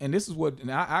 and this is what,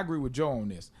 and I agree with Joe on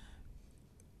this.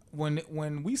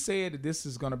 When we said that this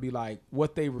is going to be like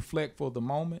what they reflect for the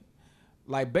moment,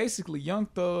 like basically Young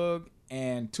Thug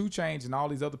and 2 Chainz and all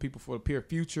these other people for the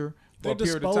future, for They're a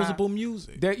period of time, disposable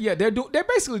music. they're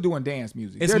basically doing dance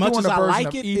music. As They're much doing as a I version like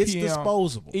of it, it's EPM.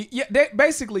 disposable. Yeah, they,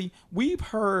 basically we've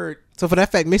heard So for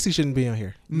that fact, Missy shouldn't be on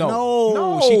here.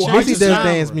 No, she changed Missy the does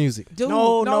genre. dance music. Dude,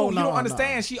 No, you no, don't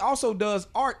understand. She also does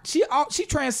art. She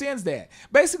transcends that.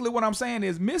 Basically, what I'm saying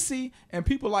is Missy and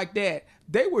people like that,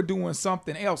 they were doing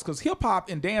something else because hip hop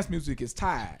and dance music is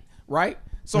tied, right?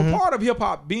 So part of hip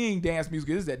hop being dance music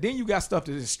is that. Then you got stuff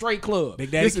that is straight club.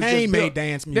 Big Daddy This is Kane just made built-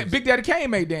 dance music. Big Daddy Kane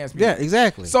made dance music. Yeah,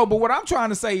 exactly. So, but what I'm trying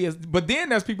to say is, but then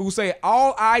there's people who say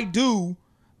all I do,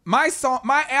 my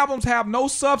albums have no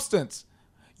substance.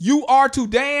 You are to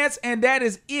dance, and that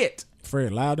is it,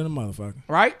 Fred loud than a motherfucker.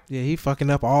 right? Yeah, he fucking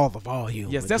up all the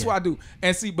volume. Yes, but that's yeah. what I do.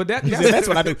 And see, but That's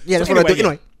what I do. Yeah, that's So what I do.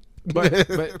 anyway,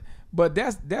 Anyway, but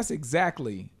that's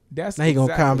exactly that's now he gonna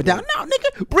exactly calm it down. what- No,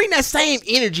 nigga, bring that same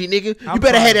energy, nigga. You I'm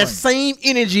better trying have to that bring it. same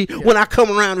energy when I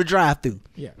come around the drive-through.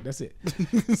 Yeah, that's it.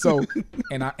 So,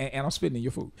 and I'm spitting in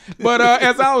your food. But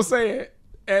as I was saying,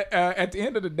 at the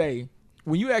end of the day,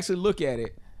 when you actually look at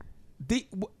it,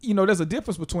 there's a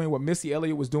difference between what Missy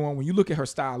Elliott was doing when you look at her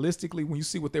stylistically, when you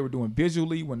see what they were doing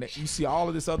visually, you see all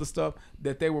of this other stuff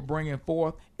that they were bringing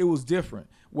forth, it was different.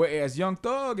 Whereas Young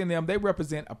Thug and them, they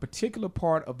represent a particular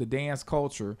part of the dance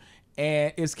culture,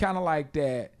 and it's kind of like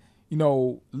that,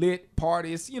 lit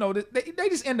parties, they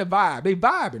just in the vibe. They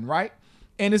vibing, right?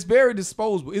 And it's very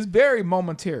disposable. It's very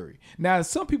momentary. Now,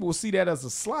 some people will see that as a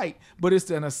slight, but it's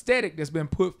an aesthetic that's been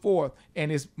put forth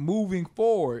and it's moving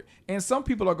forward. And some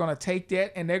people are going to take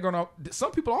that and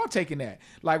some people are taking that.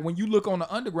 Like when you look on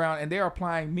the underground and they're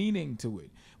applying meaning to it.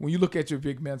 When you look at your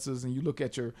Vic Mensa's and you look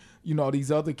at your,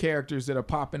 these other characters that are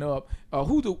popping up.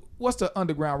 What's the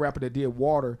underground rapper that did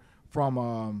Water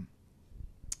from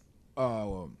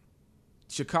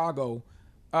Chicago?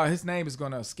 His name is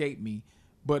going to escape me.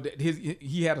 But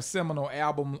he had a seminal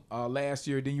album last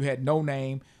year. Then you had No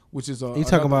Name, which is You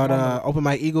talking about Open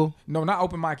Mike Eagle? No, not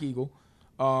Open Mike Eagle.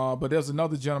 But there's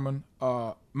another gentleman,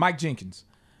 Mike Jenkins.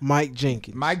 Mike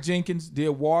Jenkins. Mike Jenkins did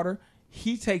Water.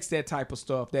 He takes that type of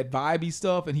stuff, that vibey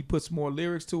stuff, and he puts more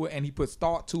lyrics to it, and he puts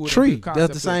thought to it. Tree and does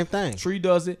concept the to it. same thing. Tree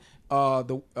does it.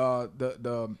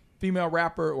 The female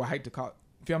rapper, or I hate to call it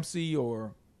femc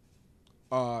or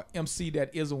MC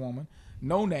that is a woman.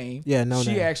 No Name. Yeah, No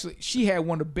Name. She had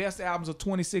one of the best albums of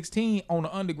 2016 on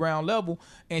the underground level,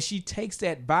 and she takes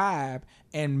that vibe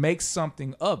and makes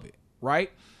something of it,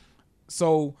 right?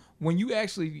 So when you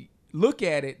actually look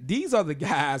at it, these are the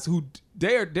guys who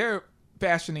they're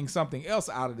fashioning something else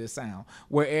out of this sound.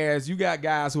 Whereas you got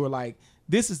guys who are like,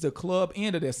 this is the club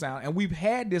end of this sound, and we've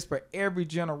had this for every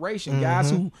generation.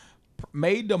 Guys who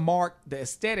made the mark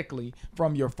aesthetically,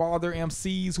 from your father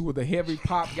MCs who were the heavy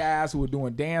pop guys who were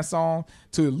doing dance songs,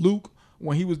 to Luke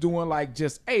when he was doing like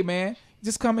just, hey man,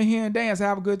 just come in here and dance,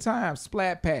 have a good time.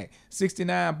 Splat Pack,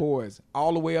 69 Boys,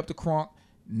 all the way up to Crunk.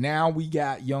 Now we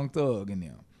got Young Thug in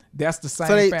them. That's the same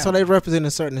family. So they represent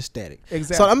a certain aesthetic.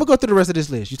 Exactly. So I'm gonna go through the rest of this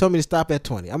list. You told me to stop at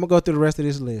 20. I'm gonna go through the rest of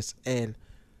this list, and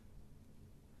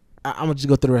I'm gonna just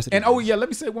go through the rest of it. And let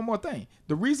me say one more thing.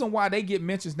 The reason why they get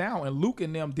mentions now and Luke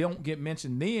and them don't get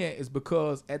mentioned then is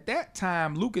because at that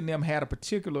time Luke and them had a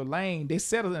particular lane. They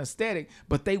set an aesthetic,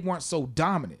 but they weren't so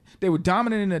dominant. They were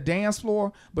dominant in the dance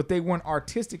floor, but they weren't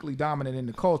artistically dominant in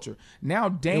the culture. Now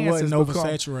dance wasn't has become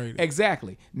oversaturated.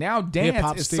 Exactly. Now dance Hip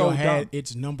hop is still so had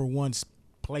its number one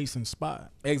place and spot.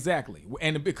 Exactly.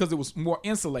 And because it was more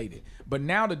insulated. But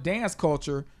now the dance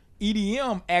culture,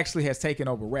 EDM actually has taken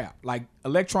over rap. Like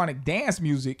electronic dance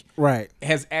music Right.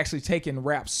 has actually taken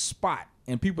rap's spot,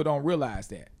 and people don't realize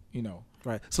that,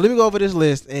 Right. So let me go over this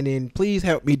list, and then please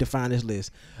help me define this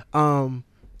list.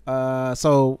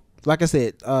 So like I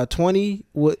said, 20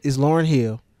 is Lauryn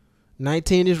Hill,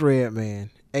 19 is Redman,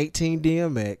 18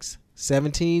 DMX,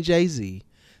 17 Jay-Z,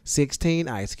 16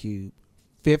 Ice Cube,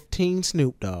 15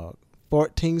 Snoop Dogg,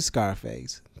 14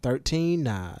 Scarface, 13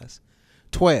 Nas,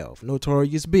 12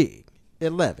 Notorious Big,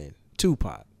 11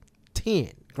 Tupac,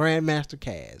 10 Grandmaster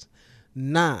Caz,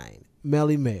 9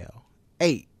 Melly Mel,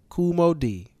 8 Kool Moe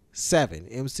Dee, 7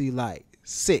 MC Lyte,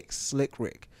 6 Slick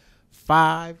Rick,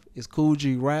 5 is Cool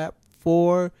G Rap,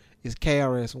 4 is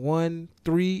KRS-One,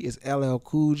 3 is LL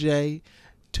Cool J,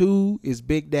 2 is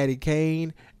Big Daddy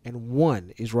Kane, and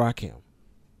 1 is Rakim.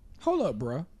 Hold up,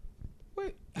 bro.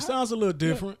 Wait, It sounds a little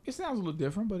different. It sounds a little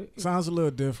different, but Sounds a little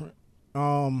different.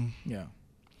 yeah.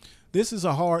 This is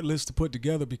a hard list to put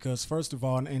together because, first of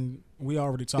all, and we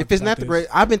already talked. If it's about not the this. great,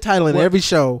 I've been titling every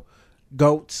show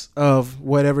 "Goats of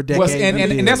whatever decade." Well,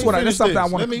 and that's what that's something I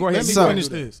want to go ahead. Let me So- finish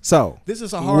this. So This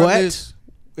is a hard what, list,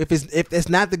 if it's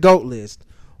not the GOAT list,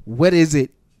 what is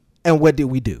it, and what did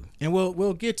we do? and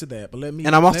we'll get to that. But let me.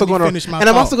 And I'm also let me going finish to my and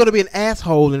I'm thought. also going to be an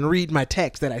asshole and read my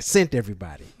text that I sent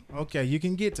everybody. Okay, you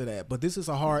can get to that, but this is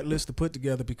a hard list to put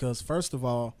together because, first of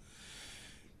all,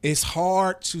 it's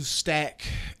hard to stack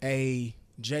a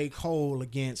J. Cole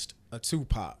against a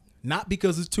Tupac. Not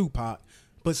because it's Tupac,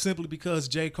 but simply because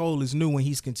J. Cole is new and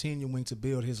he's continuing to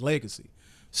build his legacy.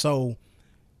 So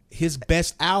his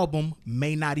best album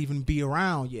may not even be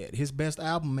around yet. His best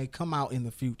album may come out in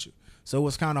the future. So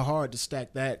it's kind of hard to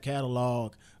stack that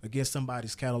catalog against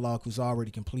somebody's catalog who's already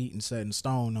complete and set in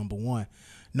stone, number one.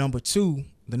 Number two,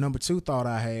 the number two thought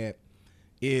I had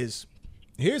is,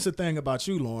 here's the thing about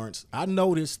you, Lawrence. I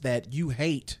noticed that you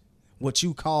hate what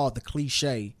you call the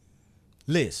cliche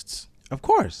lists. Of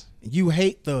course, You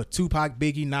hate the Tupac,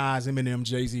 Biggie, Nas, Eminem,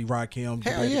 Jay-Z, Rakim.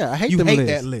 hell yeah, I hate you them hate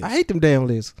lists. that list. I hate them damn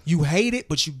lists. You hate it,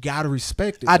 but you gotta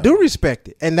respect it. I do respect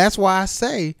it, and that's why I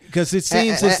say because it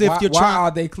seems and- as if why, you're why trying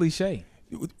are they cliche?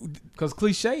 Because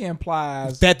cliche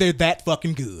implies that they're that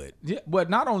fucking good. Yeah, but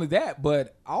not only that,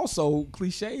 but also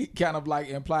cliche kind of like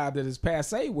implied that it's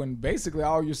passe when basically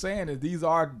all you're saying is these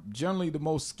are generally the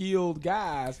most skilled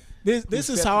guys. This who is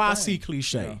set how the I thing. see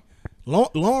cliche.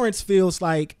 Lawrence feels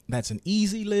like that's an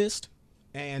easy list,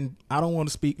 and I don't want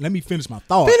to speak. Let me finish my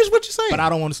thought. finish what you're saying. But I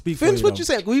don't want to speak. Finish for what though. you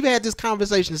said. We've had this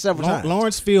conversation several times.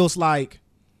 Lawrence feels like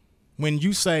when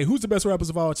you say who's the best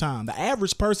rappers of all time, the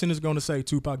average person is going to say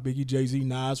Tupac, Biggie, Jay-Z,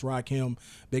 Nas, Rakim,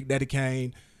 Big Daddy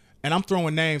Kane, and I'm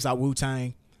throwing names out,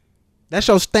 Wu-Tang. That's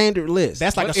your standard list.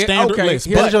 That's like But a standard okay, list.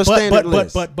 here's your standard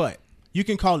list. But you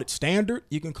can call it standard,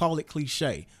 you can call it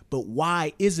cliche. But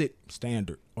why is it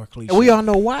standard or cliche? and we all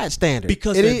know why it's standard.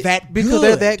 Because It they're is- that because good.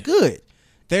 they're that good.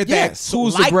 They're Yes. that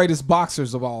Who's the greatest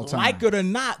boxers of all time? Like it or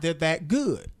not, they're that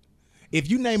good. If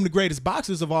you name the greatest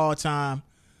boxers of all time,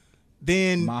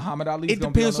 then Muhammad Ali. it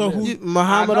depends on who.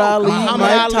 Muhammad I know. Ali, Muhammad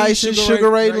Mike Ali, Tyson, Sugar Sugar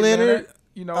Ray Ray Leonard, Leonard,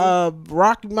 you know.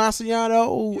 Rocky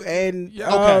Marciano, and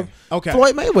Okay.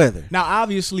 Floyd Mayweather. Now,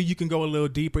 obviously, you can go a little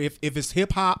deeper. If it's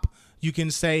hip hop, you can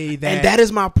say that. And that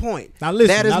is my point. Now listen,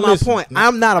 that is now my listen. point.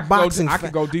 I'm not a boxing. I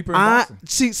could go deeper in I-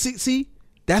 boxing. See.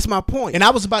 That's my point. And I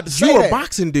was about to say you're that. a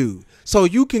boxing dude, so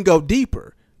you can go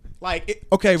deeper. Like,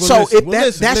 okay, well, so listen, if well, that,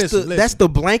 listen, that's listen, the that's the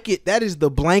blanket. That is the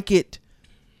blanket.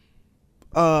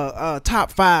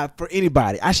 Top 5 for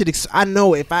anybody. I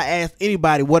know if I ask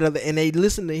anybody what other and they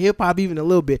listen to hip hop even a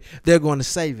little bit, they're going to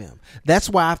say them. That's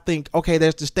why I think okay,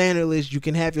 there's the standard list. You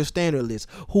can have your standard list.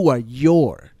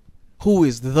 Who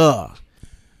is the?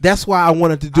 That's why I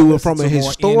wanted to do it from a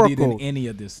historical. than any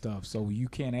of this stuff, so you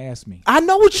can't ask me. I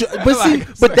know what you, but see,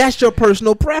 Like, but that's your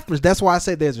personal preference. That's why I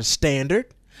say there's a standard,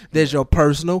 there's your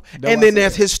personal, No, and I then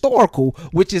there's said. historical,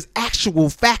 which is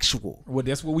actual factual. Well,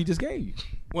 that's what we just gave you.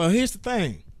 Well, here's the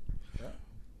thing.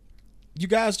 You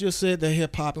guys just said that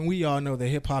hip hop, and we all know that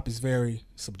hip hop is very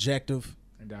subjective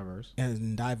And diverse.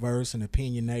 and diverse and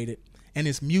opinionated, and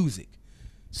it's music.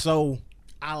 So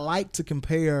I like to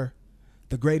compare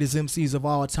the greatest MCs of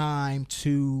all time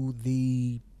to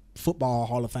the Football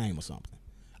Hall of Fame or something.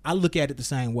 I look at it the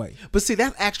same way. But see,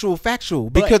 that's actual factual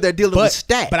because they're dealing with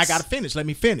stats. But I got to finish. Let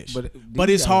me finish. But it's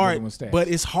these guys are hard. dealing with stats. But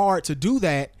it's hard to do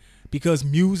that because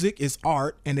music is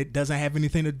art and it doesn't have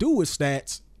anything to do with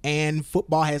stats. And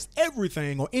football has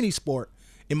everything, or any sport,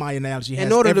 in my analogy, has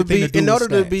in order to everything be, do in order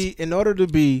with to stats. be, in order to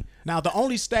be, Now, the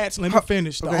only stats, let me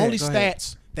finish. The Go ahead, only go ahead.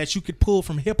 stats that you could pull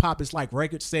from hip hop is like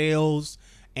record sales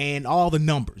and all the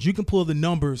numbers. You can pull the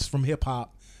numbers from hip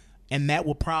hop, and that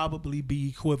will probably be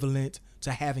equivalent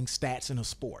to having stats in a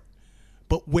sport.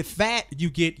 But with that,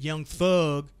 you get Young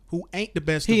Thug, who ain't the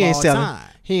best he of ain't all selling. time.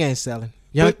 He ain't selling.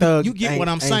 Young But Thug, you get ain't, what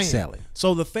I'm ain't saying. selling.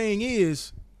 So the thing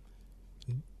is,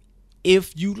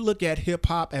 if you look at hip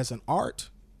hop as an art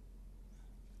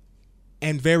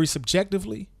and very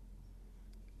subjectively,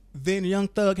 then Young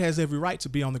Thug has every right to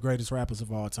be on the greatest rappers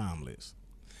of all time list.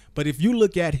 But if you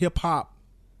look at hip hop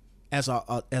as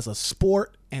a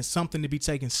sport and something to be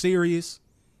taken serious,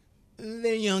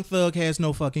 then Young Thug has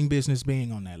no fucking business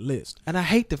being on that list. And I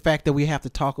hate the fact that we have to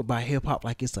talk about hip hop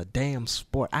like it's a damn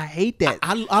sport. I hate that.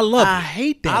 I love it. I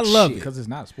hate that. I love shit. it. Because it's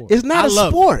not a sport. It's not I a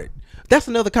love sport. That's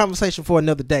another conversation for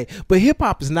another day. But hip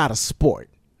hop is not a sport.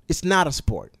 It's not a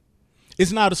sport.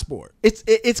 It's not a sport.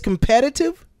 It's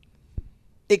competitive.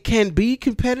 It can be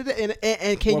competitive,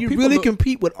 and can Well, you people really look-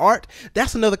 compete with art?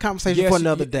 That's another conversation Yes, for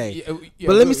another yeah, day. yeah,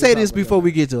 But let me we'll say talk this about before that.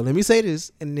 we get to it. Let me say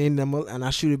this, and then I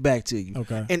shoot it back to you.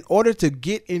 Okay. In order to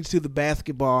get into the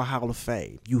Basketball Hall of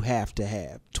Fame, you have to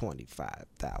have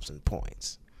 25,000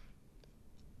 points.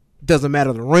 Doesn't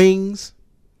matter the rings.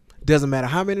 Doesn't matter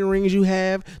how many rings you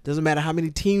have. Doesn't matter how many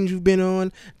teams you've been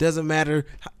on. Doesn't matter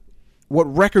what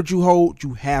record you hold.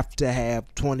 You have to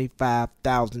have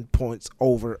 25,000 points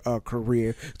over a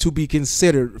career to be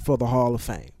considered for the Hall of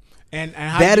Fame. And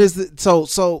how That do you, is the,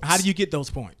 so. how do you get those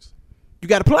points? You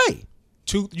got to play.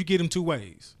 You get them two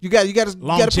ways: You got to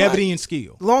longevity and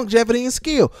skill. longevity and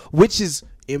skill, which is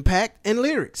impact and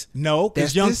lyrics. No, because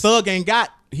That's Young this- Thug ain't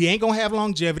gonna have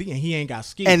longevity and he ain't got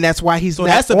skill. And that's why he's So not.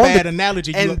 that's a on bad the-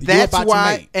 analogy And you're that's about to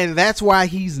why. make. And that's why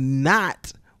he's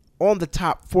not on the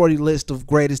top 40 list of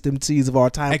greatest MCs of all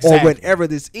time, Exactly. or whatever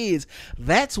this is.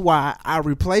 That's why I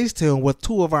replaced him with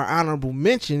two of our honorable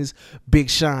mentions, Big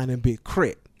Sean and Big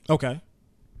Crit. Okay.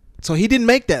 So he didn't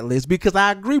make that list because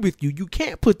I agree with you. You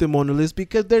can't put them on the list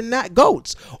because they're not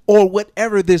GOATs or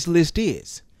whatever this list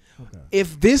is.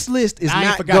 If this list is I ain't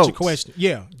not forgot GOATs, your question.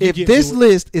 Yeah. you if get this to it.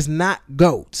 list is not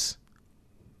GOATs,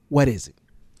 what is it?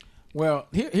 Well,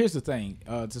 here's the thing.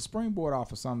 To springboard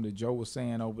off of something that Joe was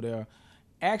saying over there,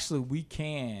 actually we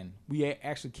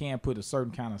actually can put a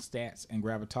certain kind of stats and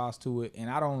gravitas to it,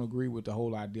 and I don't agree with the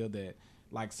whole idea that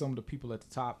like some of the people at the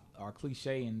top are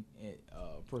cliche and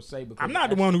per se. Because I'm not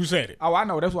the one who said it. Oh, I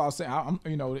know. That's what I was saying.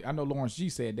 I know Lawrence G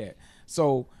said that.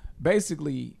 So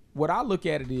basically, what I look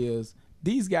at it is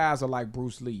these guys are like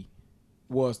Bruce Lee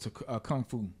was to kung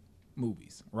fu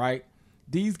movies, right?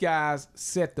 These guys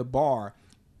set the bar.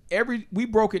 We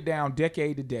broke it down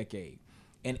decade to decade,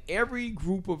 and every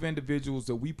group of individuals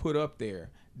that we put up there,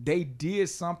 they did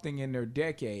something in their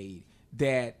decade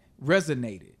that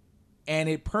resonated. And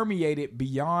it permeated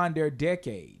beyond their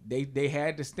decade. They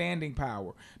had the standing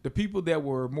power. The people that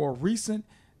were more recent,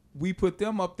 we put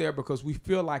them up there because we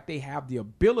feel like they have the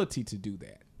ability to do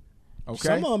that. Okay,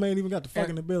 Some of them ain't even got the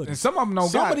fucking ability. and some of them don't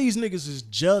Some got of it. these niggas is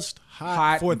just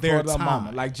hot for their the time.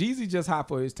 moment. Like Jeezy just hot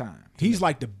for his time. He's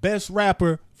like the best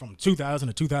rapper from 2000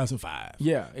 to 2005.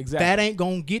 Yeah, exactly. That ain't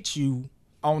gonna get you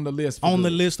on the list. for on the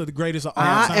good. list of the greatest of all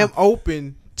I time. am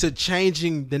open to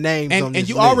changing the names on and this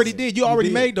you list. already did. You already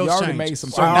did. made those You already changes. made some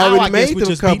So changes. now I already I guess made we're them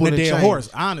just couple beating a of dead changes. horse.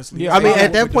 Honestly, Yeah, I mean, Yeah,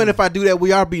 at that we're point, doing. if I do that,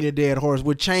 we are beating a dead horse.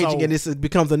 We're changing, So- and this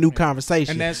becomes a new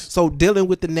conversation. And that's- so dealing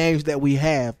with the names that we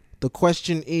have. The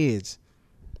question is,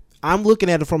 I'm looking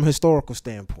at it from a historical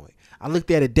standpoint. I looked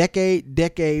at it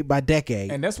decade by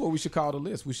decade. And that's what we should call the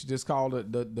list. We should just call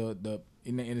it the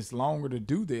and it's longer to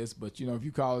do this, but if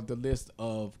you call it the list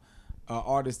of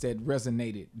artists that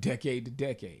resonated decade to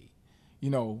decade,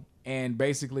 and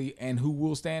basically, and who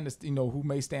will stand, who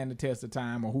may stand the test of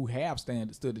time or who have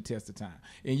stood the test of time.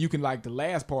 And you can, like the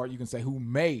last part, you can say who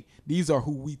may. These are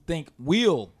who we think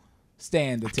will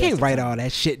stand the test. Can't of write time. all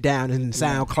that shit down in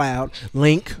SoundCloud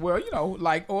link. Well,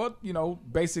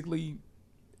 basically,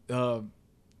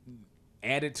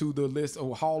 add it to the list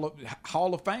of Hall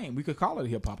of Fame. We could call it a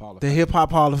Hip Hop Hall of The Fame. Hip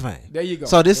Hop Hall of Fame. There you go.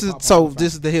 So this Hip Hop is Hall of Fame.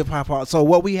 this is the Hip Hop Hall. So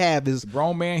what we have is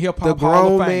Grown Man Hip The Hop Hall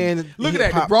Grown of Fame. Man Look at that,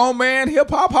 the Hip-Hop- Grown Man Hip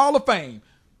Hop Hall of Fame.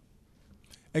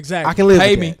 Exactly. I can live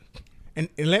Pay with me. that. And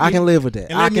let I me, can live with that.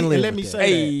 and I let can me, live and let with me that.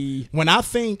 say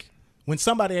that when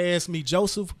somebody asks me,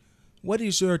 Joseph, what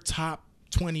is your top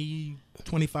 20,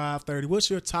 25, 30? What's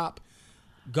your top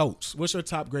GOATs? What's your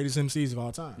top greatest MCs of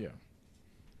all time? Yeah.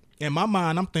 In my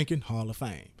mind, I'm thinking Hall of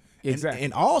Fame. Exactly.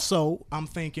 And also, I'm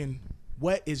thinking,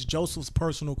 what is Joseph's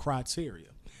personal criteria?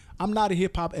 I'm not a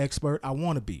hip hop expert. I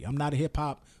want to be. I'm not a hip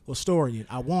hop historian.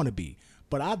 I want to be.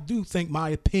 But I do think my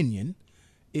opinion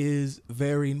is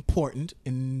very important,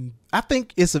 and I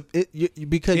think it's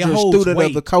because it you're a holds student weight.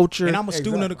 of the culture. And I'm a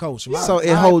student of the culture. So it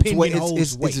my holds opinion weight. holds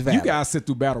It's weight. valid. You guys sit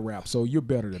through battle rap, so you're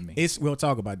better than me. We'll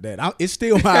talk about that. It's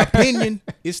still my opinion.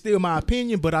 It's still my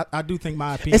opinion, but I do think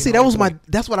my opinion. And see, that holds was my. weight.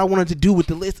 That's what I wanted to do with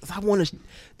the list. Is I want to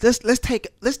let's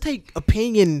take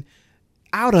opinion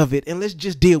out of it and let's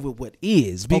just deal with what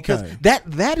is, because Okay.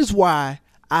 that is why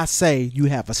I say you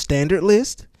have a standard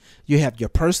list, you have your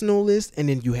personal list, and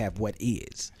then you have what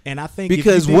is. And I think if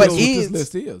Because you what deal- is-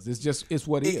 this list is. It's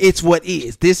what is. It's what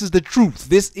is. This is the truth.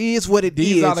 This is what it is.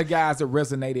 These are the guys that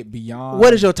resonated beyond.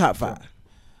 What is your top five?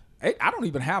 I don't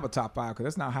even have a top 5 because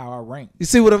that's not how I rank. You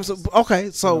see what I'm saying?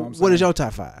 Okay, so You know what I'm what is saying? your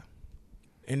top 5?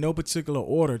 In no particular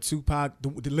order, Tupac,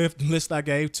 the list I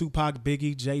gave, Tupac,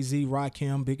 Biggie, Jay-Z,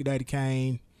 Rakim, Big Daddy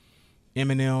Kane,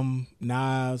 Eminem,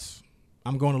 Nas.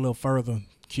 I'm going a little further.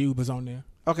 Cube is on there.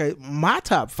 Okay, my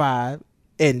top 5,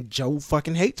 and Joe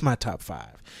fucking hates my top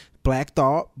 5. Black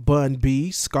Thought, Bun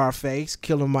B, Scarface,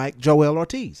 Killer Mike, Joel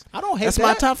Ortiz. I don't hate That's that.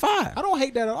 my top 5. I don't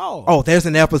hate that at all. Oh, there's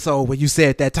an episode where you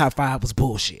said that top 5 was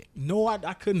bullshit. No, I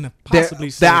couldn't have possibly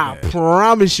That- said I that.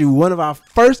 promise you, one of our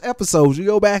first episodes, you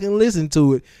go back and listen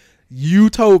to it,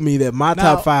 you told me that my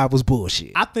Now, top 5 was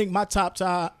bullshit. I think my top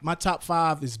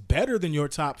 5 is better than your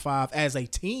top 5 as a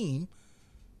team.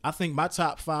 I think my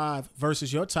top 5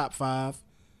 versus your top 5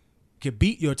 could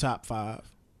beat your top 5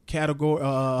 category.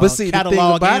 But see, the thing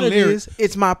catalog about and it lyrics. is,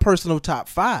 it's my personal top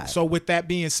 5. So with that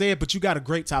being said, but you got a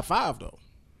great top 5 though.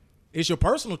 It's your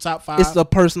personal top 5. It's the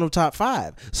personal top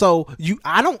 5. So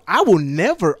I will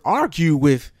never argue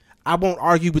with. I won't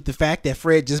argue with the fact that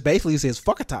Fred just basically says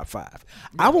fuck a top 5.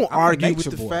 I won't I'm a argue with nature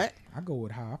the boy. fact. I go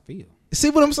with how I feel. See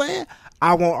what I'm saying?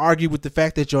 I won't argue with the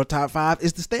fact that your top 5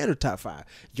 is the standard top 5.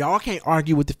 Y'all can't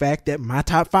argue with the fact that my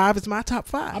top 5 is my top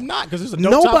 5. I'm not, because it's a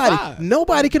dope top 5.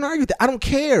 Nobody can argue with that. I don't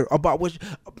care about what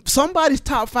somebody's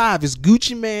top 5 is.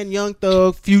 Gucci Mane, Young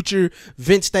Thug, Future,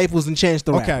 Vince Staples, and Chance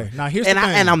the Rapper. Okay, now here's and the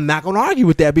thing. and I'm not gonna argue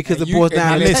with that because it boils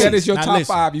down to if that taste. is your Now top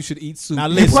listen. 5, you should eat soup. Now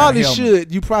You listen. probably Helmet.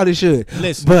 should. You probably should.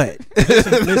 Listen. But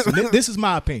listen, this is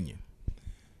my opinion.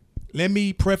 Let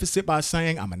me preface it by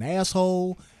saying I'm an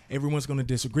asshole. Everyone's gonna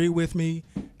disagree with me,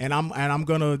 and I'm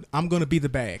gonna be the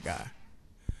bad guy.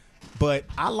 But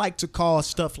I like to call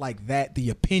stuff like that the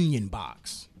opinion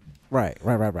box, right.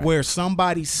 where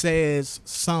somebody says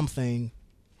something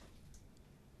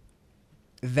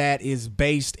that is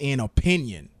based in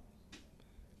opinion,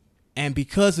 and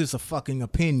because it's a fucking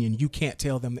opinion, you can't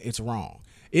tell them that it's wrong.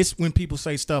 It's when people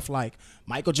say stuff like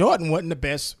Michael Jordan wasn't the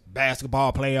best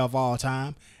basketball player of all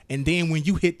time, and then when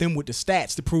you hit them with the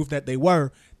stats to prove that they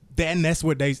were, then that's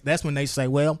when they say,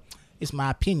 well, it's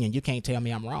my opinion. You can't tell me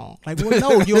I'm wrong. Like, well,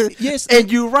 no, yes,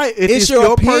 and you're right. If It's it's your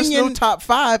your opinion. personal top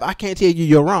 5, I can't tell you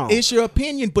you're wrong. it's your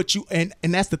opinion, but you and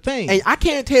that's the thing. And I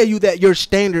can't tell you that your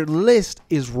standard list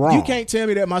is wrong. You can't tell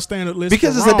me that my standard list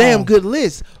because is it's a damn wrong. good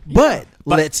list. But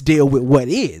let's deal with what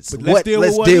is. But let's deal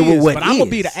with what is. But I'm is.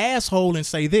 gonna be the asshole and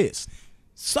say this.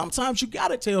 Sometimes you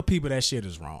gotta tell people that shit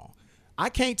is wrong. I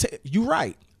can't tell. You're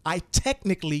right. I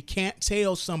technically can't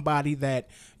tell somebody that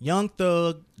Young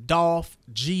Thug, Dolph,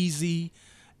 Jeezy,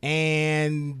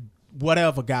 and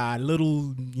whatever guy,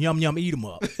 little yum eat 'em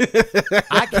up.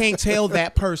 I can't tell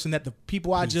that person that the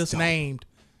people I just named.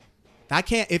 I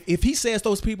can't. If he says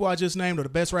those people I just named are the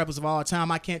best rappers of all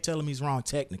time, I can't tell him he's wrong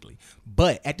technically.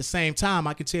 But at the same time,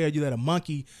 I can tell you that a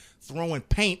monkey throwing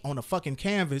paint on a fucking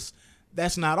canvas,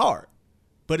 that's not art.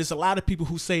 But it's a lot of people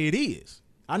who say it is.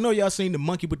 I know y'all seen the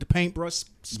monkey with the paintbrush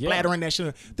splattering that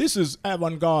shit. This is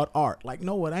avant-garde art. Like,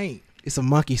 no, it ain't. It's a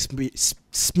monkey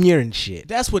smearing shit.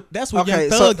 That's what Okay, Young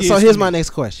Thug is. so to he's me. my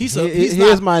next question. He's Here's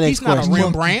not, my next he's not question. a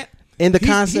Rembrandt. In the He's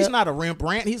concept, not a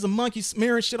Rembrandt. He's a monkey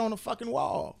smearing shit on the fucking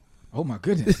wall. Oh my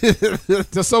goodness.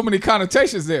 There's so many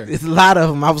connotations there. it's a lot of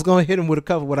them. I was gonna hit him with a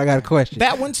couple, but I got a question.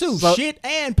 That one too. So- Shit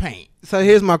and paint. So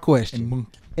here's my And question: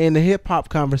 monkey. in the hip hop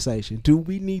conversation, do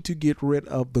we need to get rid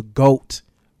of the GOAT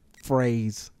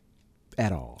phrase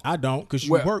at all? I don't, because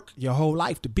you Well- work your whole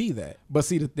life to be that. But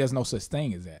see, there's no such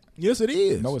thing as that. Yes, it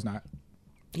is. No, it's not.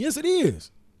 Yes, it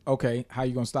is. Okay, how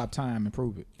you gonna stop time and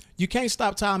prove it? You can't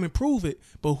stop time and prove it,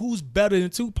 but who's better than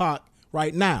Tupac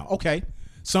right now? Okay.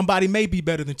 Somebody may be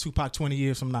better than Tupac 20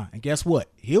 years from now. And guess what?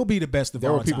 He'll be the best of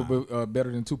There all were people time.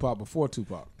 better than Tupac before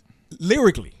Tupac.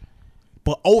 Lyrically.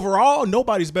 But overall,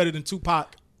 nobody's better than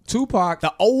Tupac. Tupac,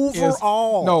 The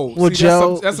overall. no. Well, see,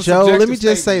 Joe, that's a Joe, let subjective me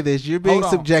just say statement. this: you're being Hold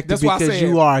on. subjective That's why I because said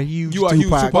you are a huge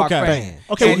Tupac fan.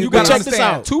 Okay, and you but gotta check this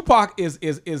understand, out. Tupac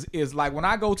is like when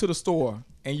I go to the store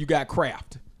and you got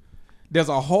Kraft. There's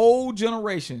a whole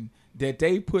generation that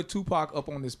they put Tupac up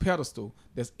on this pedestal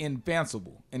that's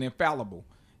invincible and infallible.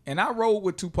 And I rode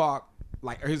with Tupac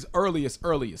like his earliest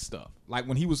stuff, like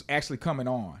when he was actually coming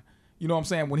on. You know what I'm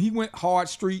saying? When he went hard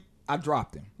street, I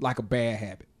dropped him like a bad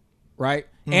habit, right?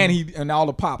 And all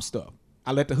the pop stuff.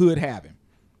 I let the hood have him,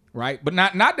 right? But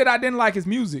not that I didn't like his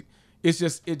music. It's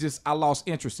just I lost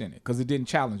interest in it because it didn't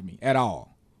challenge me at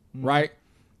all, right?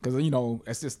 Because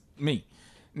that's just me.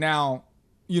 Now,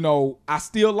 I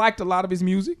still liked a lot of his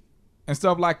music and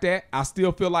stuff like that. I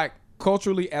still feel like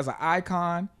culturally as an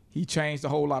icon, he changed a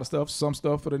whole lot of stuff, some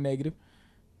stuff for the negative.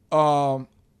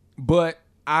 But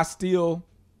I still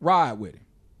ride with him.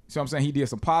 See what I'm saying? He did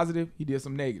some positive, he did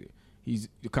some negative. He's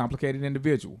a complicated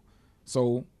individual.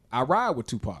 So I ride with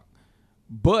Tupac.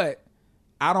 but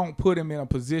I don't put him in a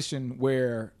position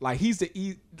where like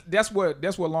that's where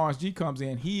Lawrence G comes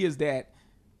in. He's the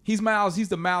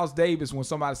Miles Davis when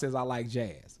somebody says I like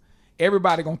jazz.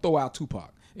 Everybody gonna throw out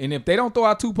Tupac. And if they don't throw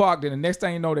out Tupac, then the next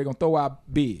thing you know, they're gonna throw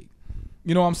out Big.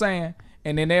 You know what I'm saying?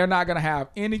 And then they're not gonna have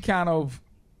any kind of,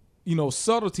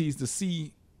 subtleties to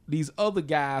see these other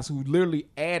guys who literally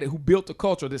who built the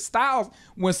culture. The Styles,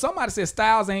 when somebody says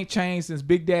Styles ain't changed since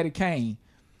Big Daddy Kane,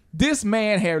 this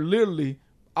man had literally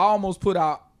almost put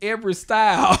out every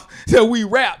style that we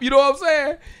rap. You know what I'm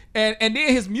saying? And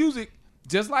then his music,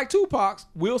 just like Tupac's,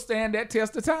 will stand that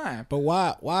test of time. But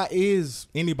why is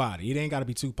anybody? It ain't got to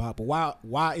be Tupac. But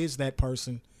why is that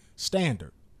person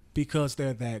standard? Because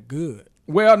they're that good.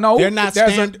 Well, no, they're not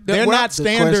standard. They're not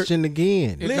standard. The question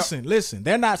again. Listen.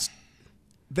 They're not.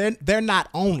 They're not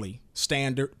only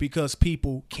standard because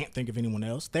people can't think of anyone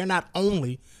else. They're not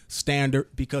only standard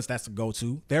because that's a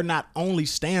go-to. They're not only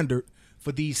standard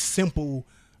for these simple,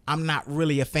 I'm not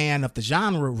really a fan of the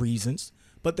genre reasons,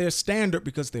 but they're standard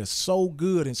because they're so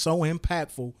good and so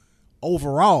impactful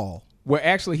overall. Well,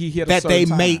 actually, he hit that a certain they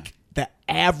time. Make the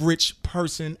average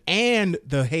person and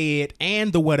the head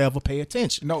and the whatever pay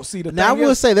attention. No, see, now I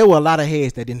will say there were a lot of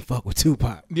heads that didn't fuck with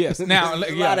Tupac. Yes, now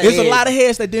there's a lot of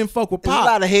heads that didn't fuck with Pac. There's a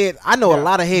lot of heads. I know a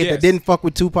lot of heads that didn't fuck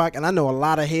with Tupac, and I know a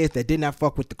lot of heads that did not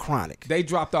fuck with the Chronic. They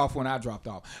dropped off when I dropped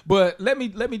off. But let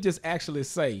me just actually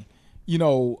say,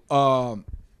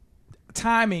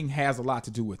 timing has a lot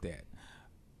to do with that.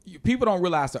 People don't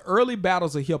realize the early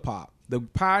battles of hip hop, the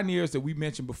pioneers that we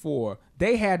mentioned before,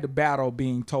 they had the battle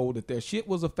being told that their shit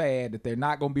was a fad, that they're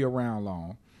not going to be around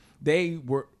long.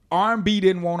 R&B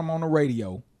didn't want them on the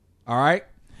radio. All right.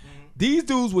 Mm-hmm. These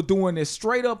dudes were doing this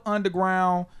straight up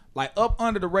underground, like up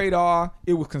under the radar.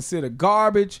 It was considered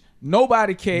garbage.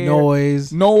 Nobody cared.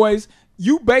 Noise.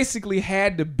 You basically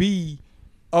had to be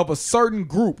of a certain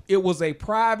group. It was a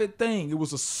private thing. It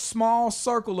was a small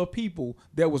circle of people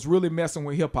that was really messing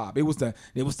with hip hop. It was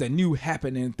the new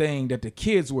happening thing that the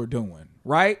kids were doing,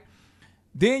 right?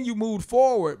 Then you moved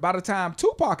forward. By the time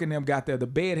Tupac and them got there, the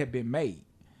bed had been made.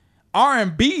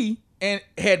 R&B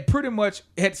had pretty much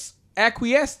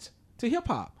acquiesced to hip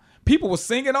hop. People were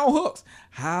singing on hooks.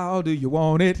 How do you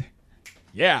want it?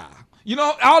 Yeah.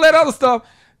 All that other stuff.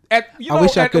 I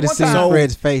wish I could have seen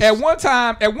Fred's face. At one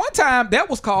time, that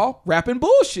was called rapping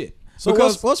bullshit. So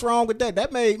what's wrong with that?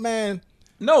 That made, man.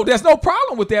 No, there's no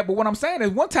problem with that. But what I'm saying is,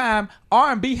 one time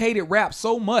R&B hated rap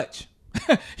so much.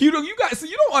 You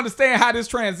don't understand how this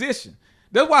transition.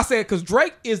 That's why I said, because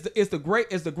Drake is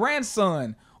the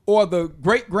grandson or the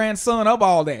great grandson of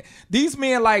all that. These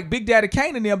men like Big Daddy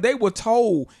Kane and them, they were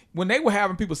told when they were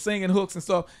having people singing hooks and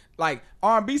stuff, like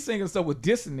R&B singing stuff was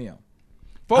dissing them.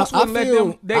 Folks wouldn't let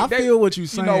them. I feel what you're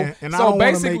saying, and so I don't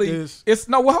basically, make this. it's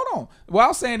no. Well, hold on. What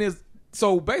I'm saying is,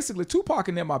 so basically, Tupac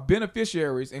and them are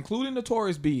beneficiaries, including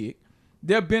Notorious Big.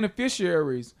 They're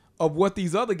beneficiaries of what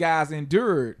these other guys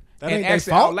endured that and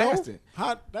actually outlasted.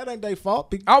 That ain't their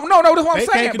fault. Oh no, that's what I'm saying.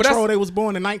 They can't control. They was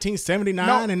born in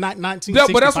 1979 and not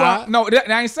 1965. But that's why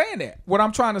I ain't saying that. What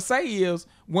I'm trying to say is,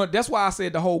 that's why I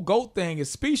said the whole GOAT thing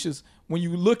is specious when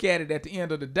you look at it at the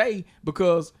end of the day,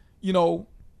 because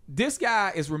this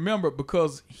guy is remembered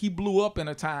because he blew up in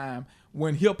a time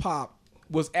when hip hop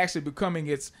was actually becoming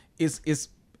it was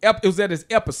at its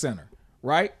epicenter,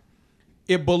 right?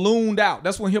 It ballooned out.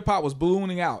 That's when hip hop was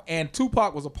ballooning out, and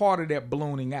Tupac was a part of that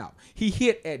ballooning out. He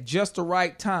hit at just the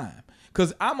right time,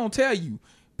 because I'm gonna tell you,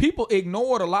 people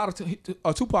ignored a lot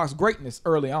of Tupac's greatness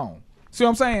early on. See what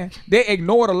I'm saying? They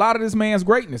ignored a lot of this man's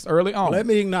greatness early on. Let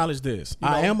me acknowledge this.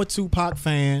 I am a Tupac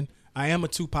fan. I am a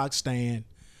Tupac stan.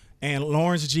 And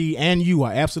Lawrence G and you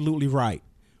are absolutely right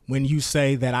when you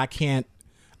say that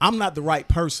I'm not the right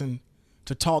person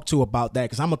to talk to about that,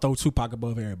 because I'm going to throw Tupac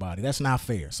above everybody. That's not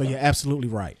fair. So you're absolutely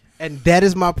right. And that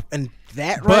is my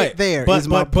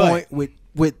point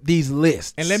with these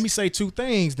lists. And let me say two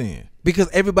things then.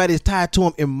 Because everybody is tied to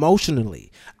him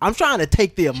emotionally. I'm trying to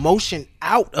take the emotion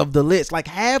out of the list. Like,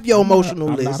 have your emotional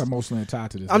list. I'm not emotionally tied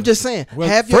to this. I'm just saying.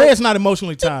 Fred's not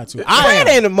emotionally tied to it. Fred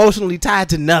ain't emotionally tied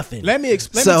to nothing. Let me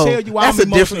tell you why I'm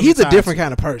emotionally he's a different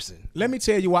kind of person. Let me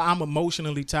tell you why I'm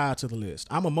emotionally tied to the list.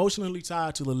 I'm emotionally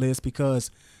tied to the list because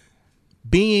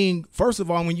first of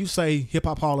all, when you say Hip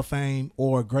Hop Hall of Fame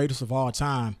or greatest of all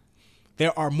time,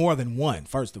 there are more than one,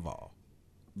 first of all.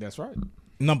 That's right.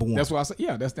 Number one. That's why I said,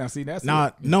 yeah, that's now,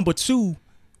 it. Number two,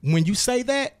 when you say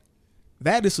that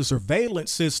is a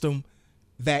surveillance system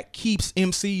that keeps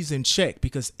MCs in check,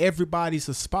 because everybody's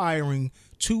aspiring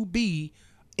to be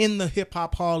in the Hip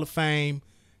Hop Hall of Fame,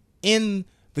 in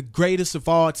the greatest of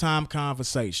all time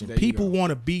conversation. People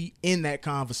want to be in that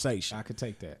conversation. I could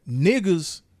take that.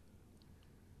 Niggas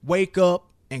wake up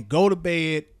and go to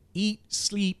bed, eat,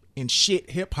 sleep, and shit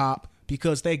hip hop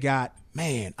because they got,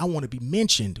 man, I want to be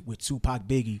mentioned with Tupac,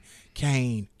 Biggie,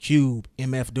 Kane, Cube,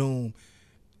 MF Doom.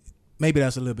 Maybe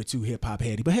that's a little bit too hip hop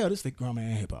heady, but hell, this is the Grown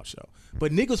Man Hip Hop Show.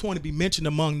 But niggas want to be mentioned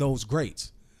among those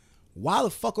greats. Why the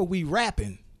fuck are we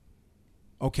rapping?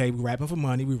 Okay, we rapping for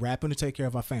money. We rapping to take care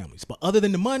of our families. But other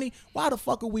than the money, why the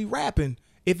fuck are we rapping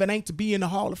if it ain't to be in the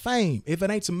Hall of Fame? If it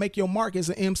ain't to make your mark as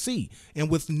an MC? And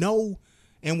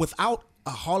without a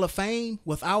Hall of Fame,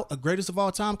 without a greatest of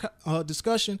all time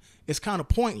discussion, it's kind of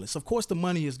pointless. Of course, the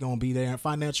money is going to be there, and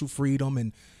financial freedom,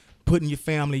 and putting your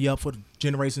family up for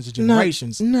generations and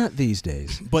generations. Not these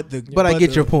days. But I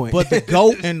get your point. But the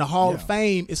GOAT and the Hall of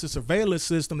Fame is a surveillance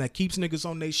system that keeps niggas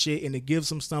on their shit, and it gives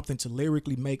them something to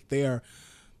lyrically make their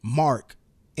mark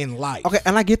in life. Okay,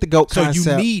 and I get the GOAT concept.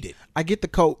 So you need it. I get the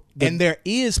GOAT. And there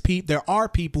are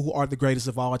people who are the greatest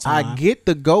of all time. I get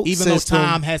the GOAT even system. though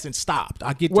time hasn't stopped.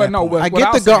 I get Well, that no, point. I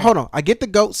get the GOAT. Hold on. I get the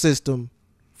GOAT system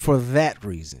for that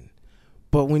reason.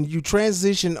 But when you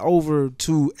transition over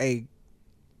to a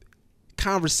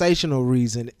conversational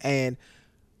reason, and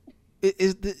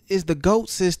is the GOAT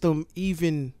system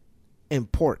even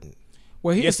important?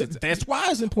 Well, Yes, that's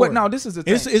why it's important. Well, no, this is the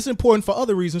thing. It's important for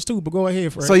other reasons too, but go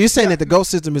ahead, Fred. So you're saying that the GOAT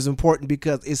system is important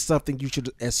because it's something you should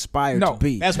aspire No, to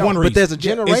be. that's one reason. But there's a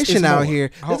generation it's out more. here.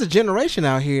 There's a generation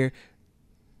out here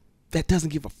that doesn't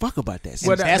give a fuck about that.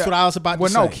 Well, system. that's what I was about to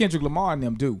say. Well, no, Kendrick Lamar and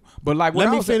them do. But like, what Let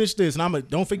I me was- finish this, and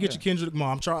don't forget your Kendrick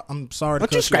Lamar. I'm sorry to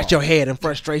Don't you cut scratch off. your head in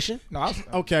frustration? No, I was,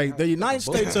 Okay, the United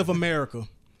States of America.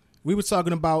 We were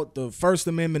talking about the First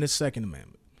Amendment and Second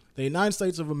Amendment. The United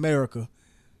States of America,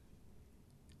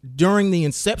 during the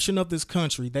inception of this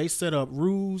country, they set up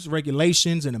rules,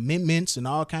 regulations, and amendments and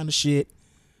all kind of shit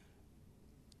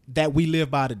that we live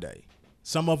by today.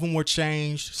 Some of them were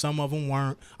changed, some of them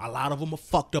weren't. A lot of them are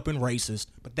fucked up and racist,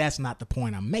 but that's not the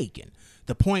point I'm making.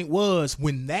 The point was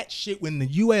when the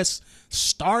U.S.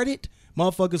 started,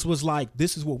 motherfuckers was like,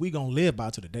 this is what we gonna live by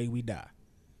till the day we die.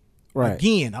 Right.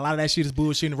 Again, a lot of that shit is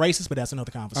bullshit and racist, but that's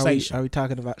another conversation. Are we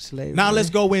talking about slavery? Now let's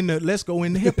go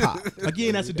into hip hop.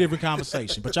 Again, that's a different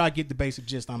conversation, but y'all get the basic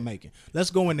gist I'm making.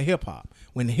 Let's go into hip hop.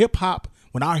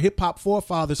 When our hip hop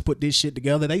forefathers put this shit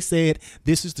together, they said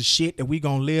this is the shit that we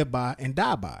gonna live by and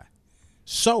die by.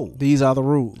 So These are the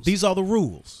rules. these are the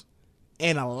rules.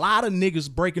 And a lot of niggas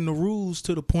breaking the rules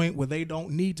to the point where they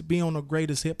don't need to be on the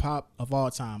greatest hip hop of all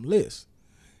time list.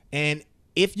 And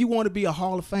if you want to be a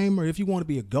Hall of Famer, if you want to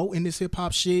be a GOAT in this hip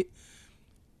hop shit,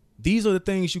 these are the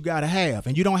things you got to have.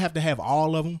 And you don't have to have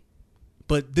all of them,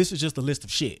 but this is just a list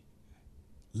of shit.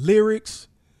 Lyrics,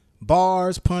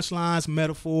 bars, punchlines,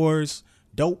 metaphors,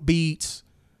 dope beats.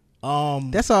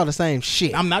 That's all the same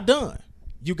shit. I'm not done.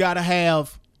 You got to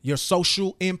have your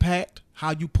social impact,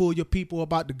 how you pull your people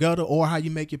about the gutter or how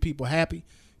you make your people happy.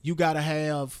 You got to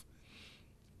have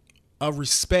a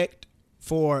respect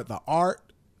for the art.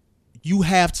 You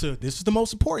have to, this is the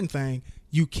most important thing,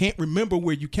 you can't remember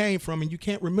where you came from and you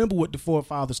can't remember what the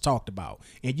forefathers talked about.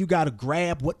 And you got to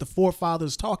grab what the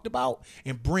forefathers talked about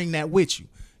and bring that with you.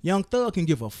 Young Thug can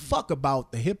give a fuck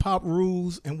about the hip hop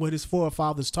rules and what his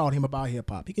forefathers taught him about hip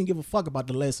hop. He can give a fuck about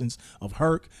the lessons of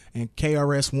Herc and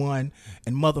KRS-One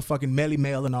and motherfucking Melly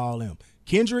Mel and all them.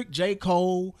 Kendrick, J.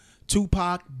 Cole,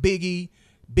 Tupac, Biggie,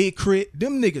 Big Crit,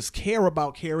 them niggas care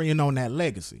about carrying on that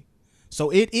legacy. So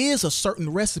it is a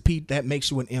certain recipe that makes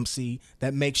you an MC,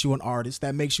 that makes you an artist,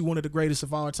 that makes you one of the greatest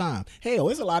of all time. Hell,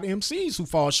 there's a lot of MCs who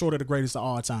fall short of the greatest of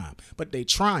all time, but they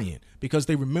trying because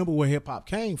they remember where hip hop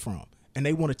came from and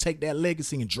they want to take that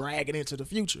legacy and drag it into the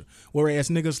future. Whereas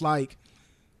niggas like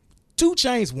 2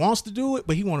 Chainz wants to do it,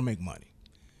 but he want to make money.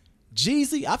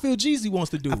 Jeezy, I feel Jeezy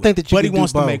wants to do it, but he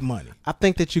wants to make money. I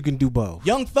think that you can do both.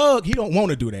 Young Thug, he don't want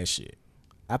to do that shit.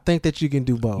 I think that you can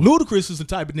do both. Ludacris is the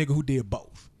type of nigga who did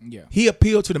both. Yeah. He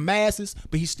appealed to the masses,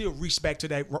 but he still reached back to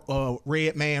that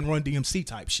Red Man, Run DMC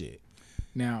type shit.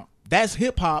 now, That's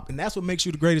hip hop, and that's what makes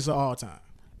you the greatest of all time.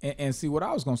 and see what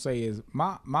I was gonna say is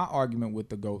my argument with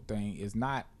the GOAT thing is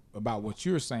not about what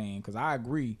you're saying, because I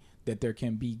agree that there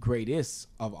can be greatest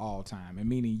of all time, and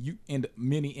meaning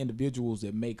many individuals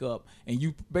that make up, and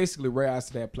you basically rise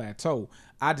to that plateau.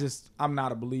 I'm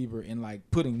not a believer in like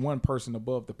putting one person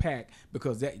above the pack,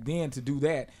 because then to do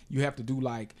that you have to do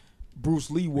like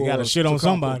Bruce Lee was. You gotta shit to on conquer.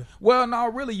 somebody. Well,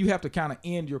 no, really, you have to kind of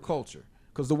end your culture.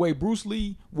 Because the way Bruce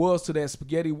Lee was to that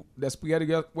spaghetti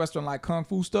western like kung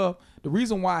fu stuff, the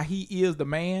reason why he is the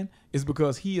man is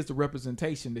because he is the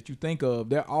representation that you think of.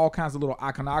 There are all kinds of little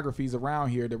iconographies around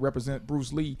here that represent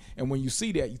Bruce Lee, and when you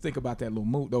see that, you think about that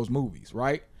those movies,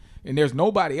 right? And there's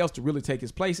nobody else to really take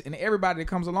his place, and everybody that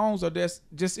comes along are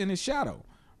just in his shadow,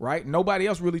 right? Nobody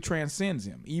else really transcends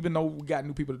him, even though we got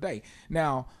new people today.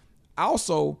 Now,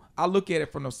 also, I look at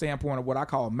it from the standpoint of what I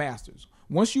call masters.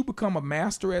 Once you become a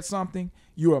master at something,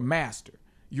 you're a master.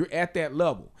 You're at that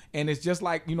level. And it's just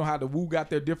like, you know how the Wu got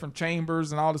their different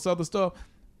chambers and all this other stuff.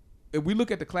 If we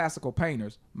look at the classical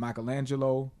painters,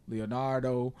 Michelangelo,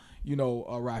 Leonardo,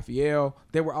 Raphael,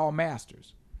 they were all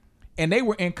masters. And they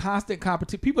were in constant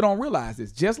competition. People don't realize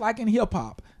this. Just like in hip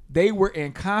hop, they were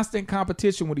in constant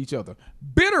competition with each other.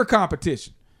 Bitter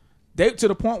competition. They to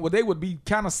the point where they would be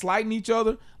kind of slighting each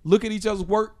other, look at each other's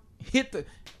work,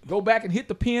 go back and hit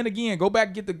the pen again, go back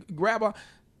and get the grabber.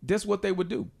 That's what they would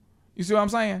do. You see what I'm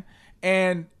saying?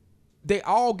 And they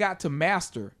all got to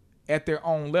master at their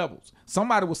own levels.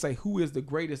 Somebody will say, who is the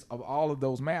greatest of all of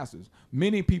those masters?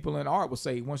 Many people in art will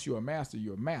say, once you're a master,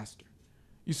 you're a master.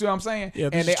 You see what I'm saying? Yeah,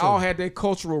 and they all had their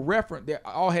cultural reference. They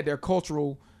all had their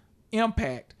cultural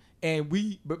impact. And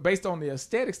but based on the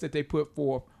aesthetics that they put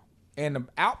forth and the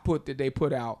output that they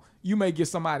put out, you may give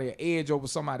somebody an edge over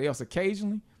somebody else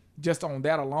occasionally, just on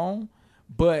that alone.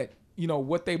 But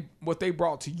what they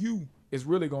brought to you is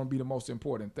really going to be the most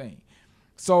important thing.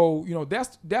 So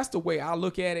that's the way I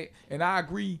look at it, and I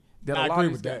agree that a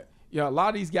lot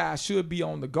of these guys should be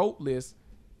on the GOAT list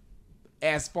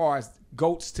as far as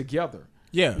GOATs together.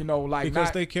 Yeah,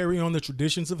 because they carry on the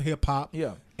traditions of hip hop.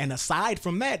 Yeah, and aside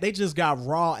from that, they just got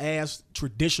raw ass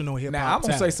traditional hip hop. Now I'm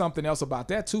gonna say something else about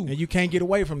that too, and you can't get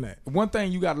away from that. One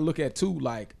thing you got to look at too,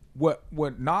 like what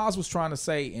Nas was trying to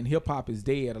say in hip hop is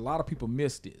dead. A lot of people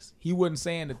missed this. He wasn't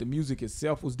saying that the music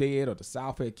itself was dead or the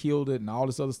South had killed it and all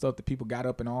this other stuff that people got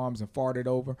up in arms and farted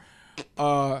over.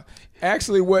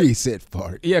 Actually, what he said,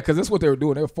 fart. Yeah, because that's what they were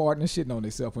doing. They were farting and shitting on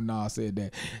themselves when Nas said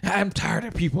that. I'm tired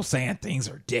of people saying things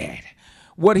are dead.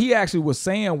 What he actually was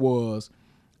saying was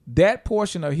that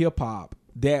portion of hip hop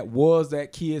that was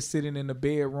that kid sitting in the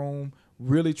bedroom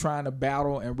really trying to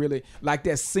battle and really like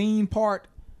that scene part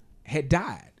had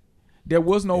died. There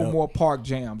was no more park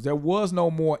jams. There was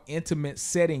no more intimate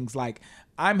settings. Like,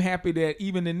 I'm happy that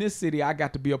even in this city, I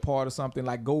got to be a part of something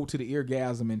like Go to the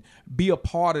Eargasm and be a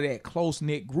part of that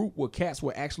close-knit group where cats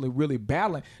were actually really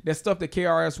battling. That stuff that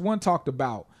KRS-One talked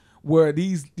about, where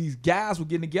these guys were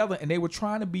getting together and they were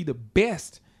trying to be the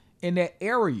best in that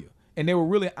area. And they were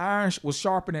really iron was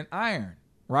sharper than iron,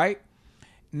 right?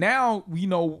 Now,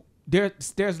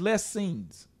 there's less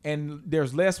scenes. And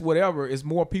there's less whatever. It's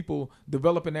more people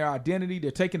developing their identity. They're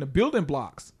taking the building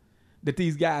blocks that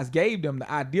these guys gave them,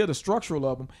 the idea, the structural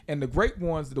of them, and the great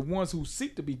ones, the ones who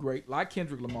seek to be great, like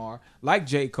Kendrick Lamar, like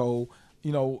J. Cole,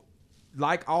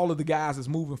 like all of the guys that's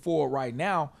moving forward right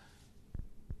now,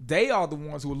 they are the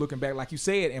ones who are looking back, like you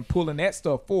said, and pulling that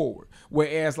stuff forward.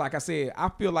 Whereas, like I said, I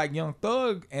feel like Young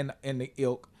Thug and the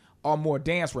ilk are more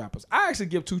dance rappers. I actually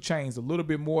give 2 Chainz a little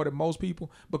bit more than most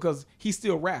people because he's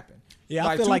still rapping. Yeah,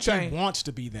 I feel like he wants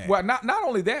to be that. Well, not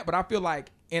only that, but I feel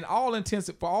like for all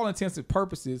intensive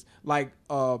purposes, like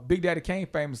Big Daddy Kane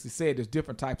famously said, there's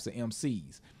different types of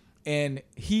MCs. And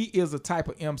he is a type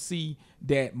of MC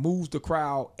that moves the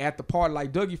crowd at the party.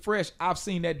 Like Dougie Fresh, I've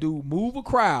seen that dude move a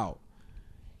crowd.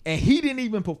 And he didn't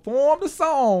even perform the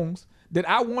songs that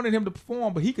I wanted him to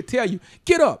perform, but he could tell you,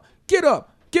 get up, get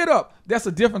up, get up. That's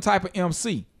a different type of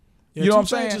MC. Yeah, you know what I'm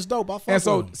 2 Chainz saying? Is dope. I fuck and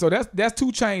so with him. that's 2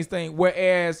 Chainz thing.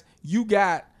 Whereas you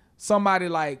got somebody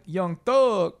like Young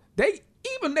Thug, they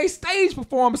stage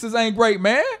performances ain't great,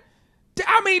 man.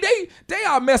 I mean, they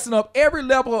are messing up every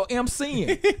level of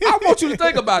MCing. I want you to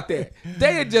think about that.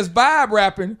 They are just vibe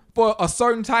rapping for a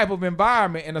certain type of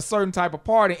environment and a certain type of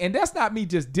party. And that's not me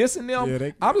just dissing them.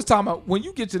 Yeah, I'm just talking about when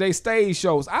you get to their stage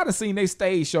shows. I done seen their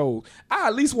stage shows. I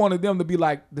at least wanted them to be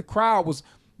like that crowd was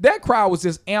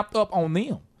just amped up on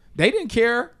them. They didn't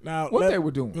care what they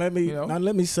were doing. Let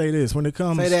me say this. When it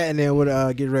comes, say that, and then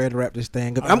we'll get ready to wrap this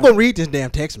thing up. I'm going to read this damn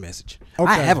text message.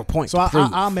 Okay. I have a point. So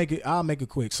I'll make it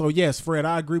quick. So yes, Fred,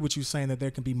 I agree with you saying that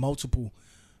there can be multiple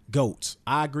GOATs.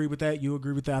 I agree with that. You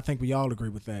agree with that. I think we all agree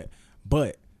with that.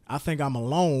 But I think I'm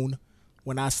alone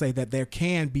when I say that there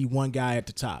can be one guy at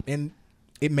the top, and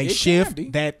it may shift.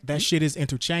 That shit is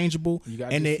interchangeable,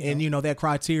 and that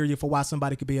criteria for why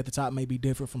somebody could be at the top may be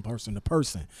different from person to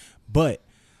person, but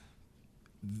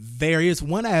there is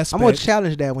one aspect. I'm gonna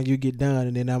challenge that when you get done,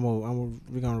 and then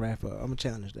we're gonna wrap up. I'm gonna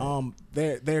challenge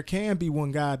that. There can be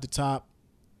one guy at the top,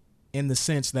 in the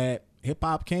sense that hip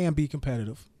hop can be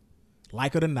competitive,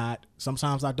 like it or not.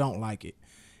 Sometimes I don't like it,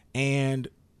 and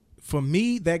for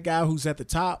me, that guy who's at the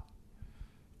top,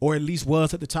 or at least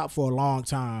was at the top for a long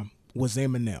time, was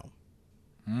Eminem.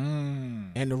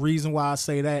 And the reason why I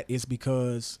say that is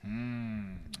because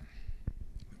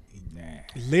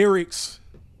lyrics.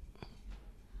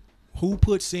 Who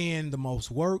puts in the most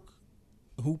work,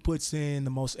 puts in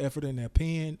the most effort in their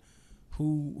pen,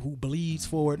 who bleeds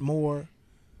for it more,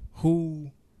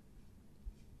 who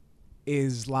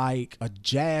is like a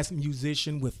jazz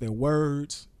musician with their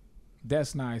words.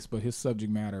 That's nice, but his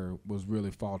subject matter was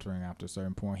really faltering after a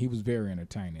certain point. He was very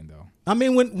entertaining, though. I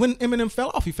mean, when Eminem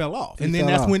fell off, he fell off, and then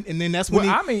that's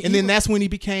when that's when he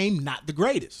became not the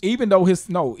greatest. Even though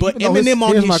But even though Eminem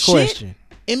on here's his my shit, question.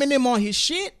 Eminem on his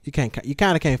shit, You kind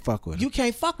of can't fuck with him. you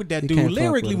can't fuck with that You dude can't fuck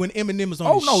lyrically with when Eminem is on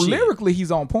Oh his no, shit. lyrically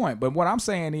he's on point. But what I'm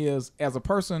saying is, as a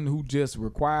person who just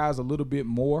requires a little bit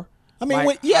more. I mean,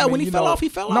 when he fell off, he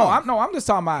fell off. I'm just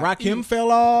talking about Rakim fell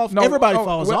off. Everybody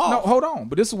falls off. No, hold on.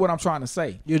 But this is what I'm trying to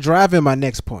say. You're driving my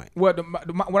next point. What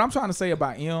I'm trying to say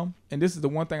about M, and this is the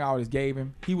one thing I always gave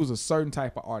him. He was a certain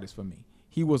type of artist for me.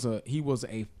 He was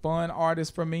a fun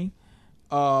artist for me.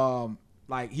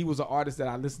 Like he was an artist that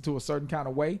I listened to a certain kind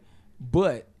of way.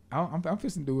 But I'm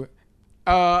fixing to do it.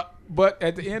 But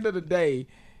at the end of the day,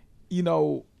 you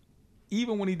know,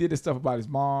 even when he did the stuff about his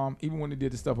mom, even when he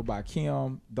did the stuff about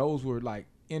Kim, those were like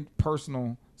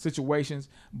impersonal situations.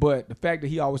 But the fact that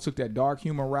he always took that dark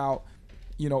humor route,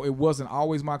 you know, it wasn't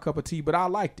always my cup of tea, but I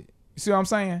liked it. You see what I'm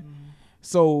saying? Mm-hmm.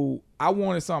 So I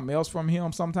wanted something else from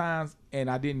him sometimes, and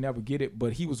I didn't never get it.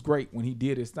 But he was great when he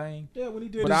did his thing. Yeah, when he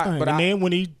did his thing. Then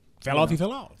when he fell off, he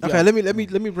fell off. Okay, Yeah. let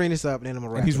me bring this up, and then I'm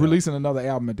gonna wrap And he's it up. releasing another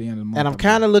album at the end of the month. And I'm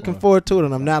kind of looking forward to it,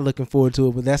 and I'm not looking forward to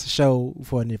it, but that's a show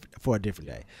for a different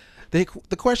day.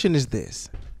 The question is this,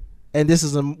 and this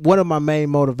is one of my main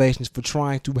motivations for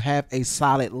trying to have a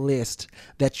solid list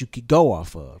that you could go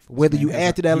off of. Whether you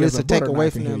add to that list or take away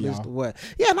from that list or what.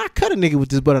 Yeah, and I cut a nigga with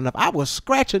this butter knife. I will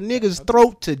scratch a nigga's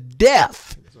throat to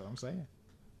death. That's what I'm saying.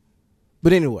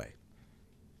 But anyway,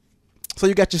 so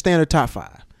you got your standard top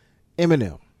 5.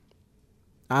 Eminem.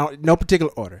 No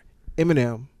particular order.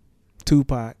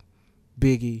 Tupac,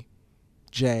 Biggie,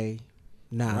 Jay,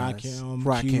 Nas,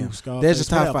 Rakim. There's a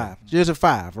top 5. There's a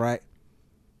 5, right?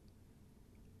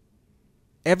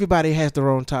 Everybody has their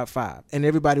own top 5, and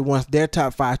everybody wants their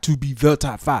top 5 to be the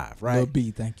top 5, right? Lil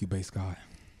B, thank you, Bass God.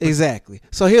 Exactly.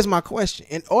 So here's my question: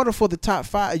 in order for the top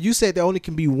 5, you said there only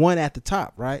can be one at the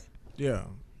top, right? Yeah.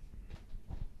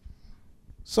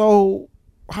 So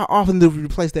how often do we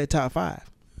replace that top 5?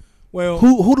 Well,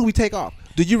 who do we take off?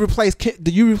 Do you replace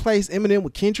Eminem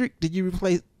with Kendrick? Did you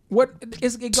replace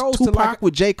it goes Tupac to like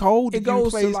with J. Cole? It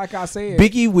goes to like I said,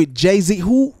 Biggie with Jay-Z.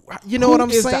 Who you know what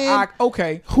I'm saying?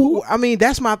 Okay. Who I mean,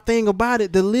 that's my thing about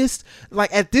it. The list,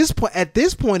 like at this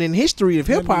point in history of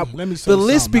hip hop, the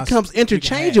list becomes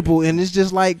interchangeable, and it's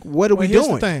just like, what are we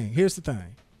doing? Here's the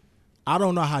thing. I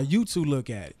don't know how you two look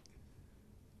at it,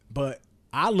 but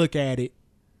I look at it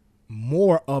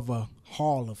more of a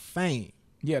Hall of Fame.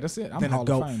 Yeah, that's it. I'm a Hall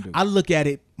of Fame dude. I look at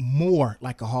it more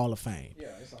like a Hall of Fame. Yeah,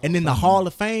 and in the Hall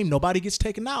of Fame, nobody gets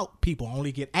taken out. People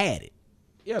only get added.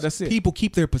 Yeah, that's it. People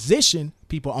keep their position.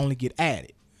 People only get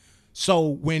added. So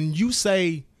when you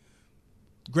say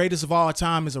greatest of all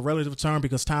time is a relative term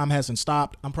because time hasn't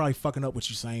stopped, I'm probably fucking up what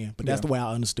you're saying, but that's the way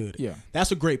I understood it. Yeah.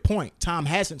 That's a great point. Time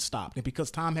hasn't stopped. And because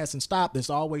time hasn't stopped, there's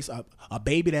always a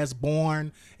baby that's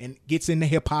born and gets into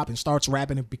hip hop and starts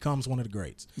rapping and becomes one of the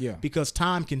greats. Yeah. Because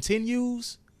time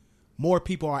continues, more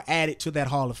people are added to that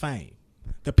Hall of Fame.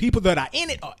 The people that are in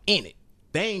it are in it.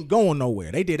 They ain't going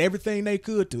nowhere. They did everything they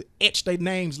could to etch their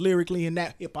names lyrically in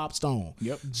that hip hop stone.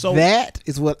 Yep. So that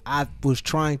is what I was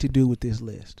trying to do with this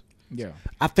list. Yeah.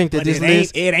 I think that but this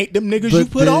list it ain't them niggas you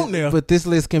put on there. But this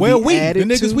list can well, be added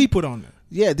the niggas to. we put on there.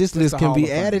 Yeah, this list can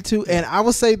be added to. And I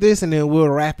will say this, and then we'll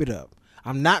wrap it up.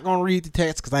 I'm not gonna read the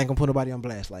text because I ain't gonna put nobody on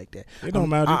blast like that. It don't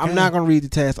matter. I'm not gonna read the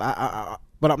text.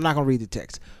 But I'm not gonna read the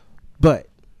text. But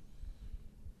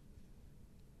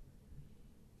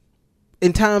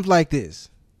in times like this,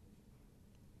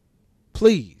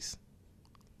 please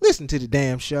listen to the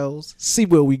damn shows. See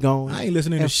where we going. I ain't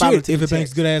listening to shit if it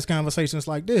makes good ass conversations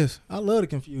like this. I love the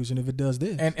confusion if it does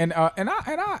this. And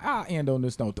I end on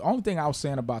this note. The only thing I was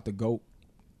saying about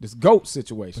this GOAT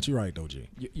situation. But you're right though, G.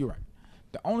 You're right.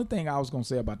 The only thing I was gonna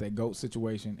say about that GOAT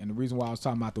situation, and the reason why I was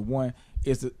talking about the one,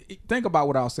 is to think about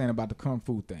what I was saying about the Kung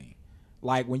Fu thing.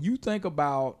 Like when you think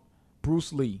about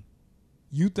Bruce Lee,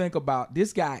 you think about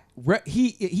this guy.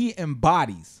 He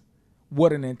embodies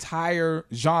what an entire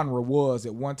genre was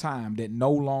at one time that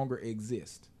no longer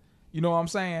exists. You know what I'm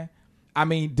saying? I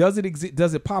mean, does it exist?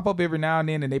 Does it pop up every now and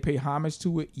then and they pay homage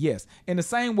to it? Yes. In the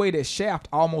same way that Shaft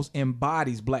almost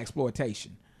embodies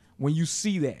blaxploitation. When you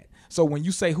see that. So when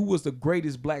you say who was the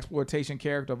greatest blaxploitation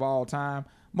character of all time,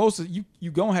 most of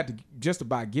you gonna have to just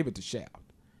about give it to Shaft.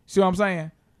 See what I'm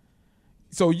saying?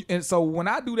 So when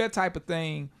I do that type of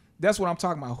thing, that's what I'm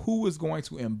talking about. Who is going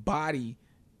to embody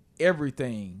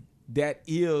everything that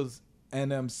is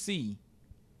an MC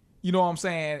You know what I'm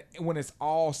saying? When it's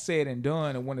all said and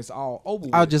done, and when it's all over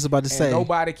with, I was just about to and say.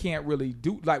 nobody can't really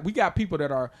do like we got people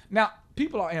that are now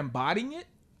people are embodying it.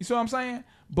 You see what I'm saying?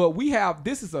 But we have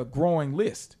this is a growing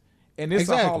list, and it's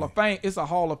a Hall of Fame. It's a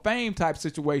Hall of Fame type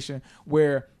situation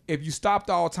where if you stopped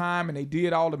all time and they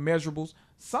did all the measurables,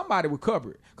 somebody would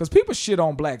cover it. Because people shit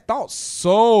on Black Thought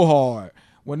so hard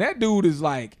when that dude is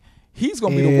like he's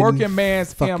gonna be the working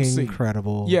man's MC.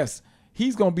 Incredible. Yes.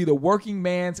 He's going to be the working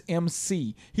man's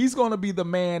MC. He's going to be the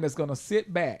man that's going to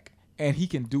sit back and he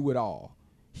can do it all.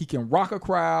 He can rock a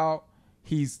crowd.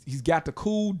 He's got the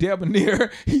cool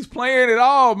debonair. He's playing it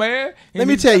all, man. Let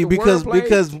me tell you, because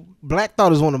Black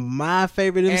Thought is one of my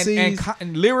favorite MCs.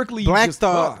 And lyrically, Black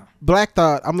Thought,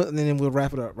 and then we'll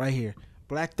wrap it up right here.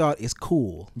 Black Thought is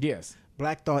cool. Yes.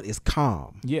 Black Thought is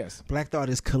calm. Yes. Black Thought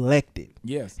is collected.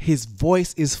 Yes. His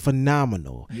voice is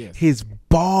phenomenal. Yes. His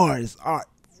bars are.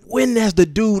 When has the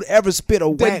dude ever spit a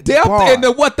whack depth bar? and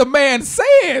what the man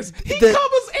says, he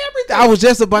covers everything. I was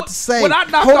just about to say. When I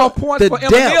knocked off points for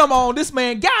Eminem on, this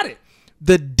man got it.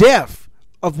 The depth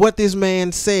of what this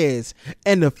man says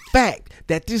and the fact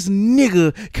that this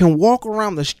nigga can walk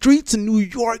around the streets of New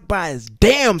York by his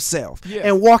damn self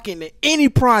and walk into any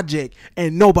project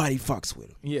and nobody fucks with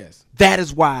him. Yes. That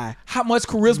is why. How much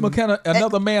charisma can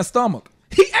another man's stomach?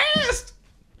 He asked.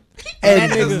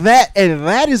 And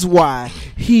that is why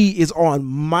he is on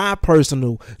my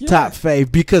personal top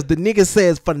fave, because the nigga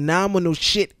says phenomenal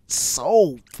shit,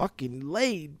 so fucking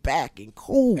laid back and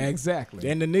cool. Exactly.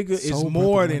 And the nigga is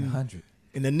more than 100.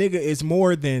 And the nigga is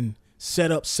more than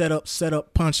setup,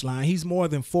 punchline. He's more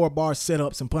than 4-bar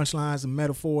setups and punchlines and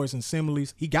metaphors and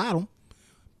similes. He got them.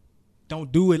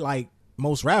 Don't do it like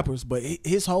most rappers, but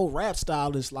his whole rap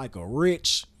style is like a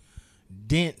rich,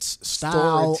 dense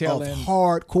style of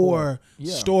hardcore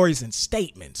stories and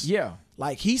statements. Yeah.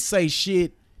 Like he say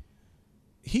shit.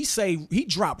 He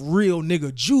drop real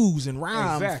nigga Jews in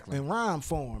rhyme in rhyme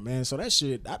form, man. So that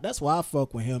shit, that's why I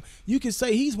fuck with him. You can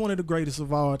say he's one of the greatest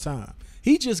of all time.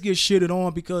 He just gets shitted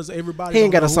on because everybody. He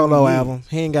ain't got a solo album.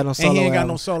 He ain't got no solo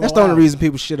album. That's the only reason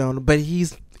people shit on him. But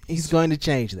he's going to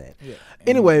change that. Yeah.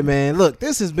 Anyway, man, look,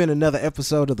 this has been another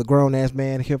episode of the Grown Ass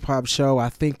Man Hip Hop Show. I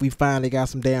think we finally got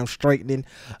some damn straightening.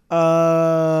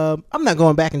 I'm not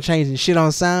going back and changing shit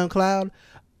on SoundCloud.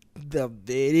 It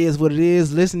is what it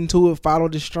is. Listen to it, follow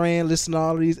the strand, listen to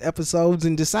all of these episodes,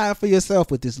 and decide for yourself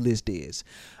what this list is.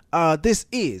 This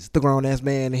is the Grown Ass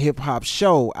Man Hip Hop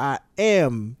Show. I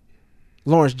am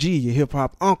Lawrence G, your hip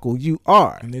hop uncle. You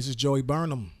are. And this is Joey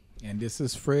Burnham. And this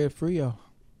is Fred Frio.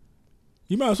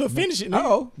 You might as well finish it now.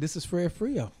 Oh, this is Fred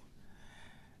Frio.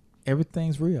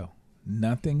 Everything's real.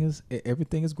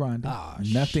 Everything is grinding. Oh,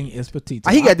 nothing is petite.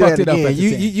 He got to do that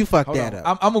again. You fucked that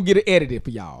up. I'm going to get it edited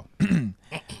for y'all.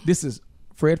 This is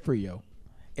Fred Frio.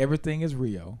 Everything is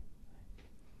Rio.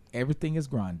 Everything is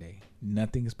grande.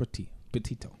 Nothing is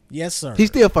petito. Yes, sir. He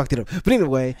still fucked it up. But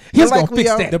anyway, he's going to fix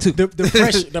that too.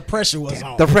 The pressure was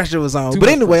on. The pressure was on. But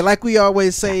anyway, like we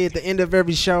always say at the end of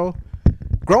every show,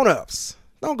 grown-ups,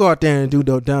 don't go out there and do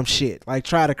no dumb shit. Like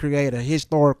try to create a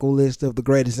historical list of the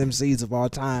greatest MCs of all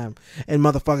time, and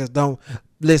motherfuckers don't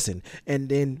listen. And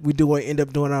then we end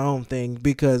up doing our own thing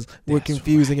because we're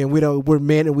confusing and we're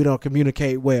men and we don't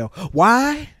communicate well.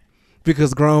 Why?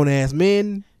 Because grown ass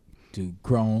men do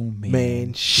grown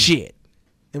man shit.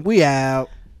 And we out.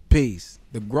 Peace.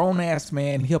 The Grown Ass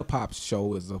Man Hip Hop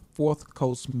Show is a Fourth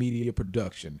Coast Media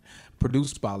production,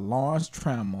 produced by Lawrence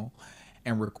Trammell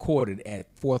and recorded at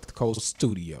Fourth Coast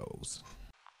Studios.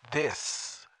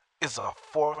 This is a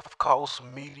Fourth Coast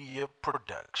Media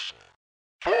production.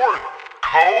 Fourth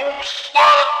Coast?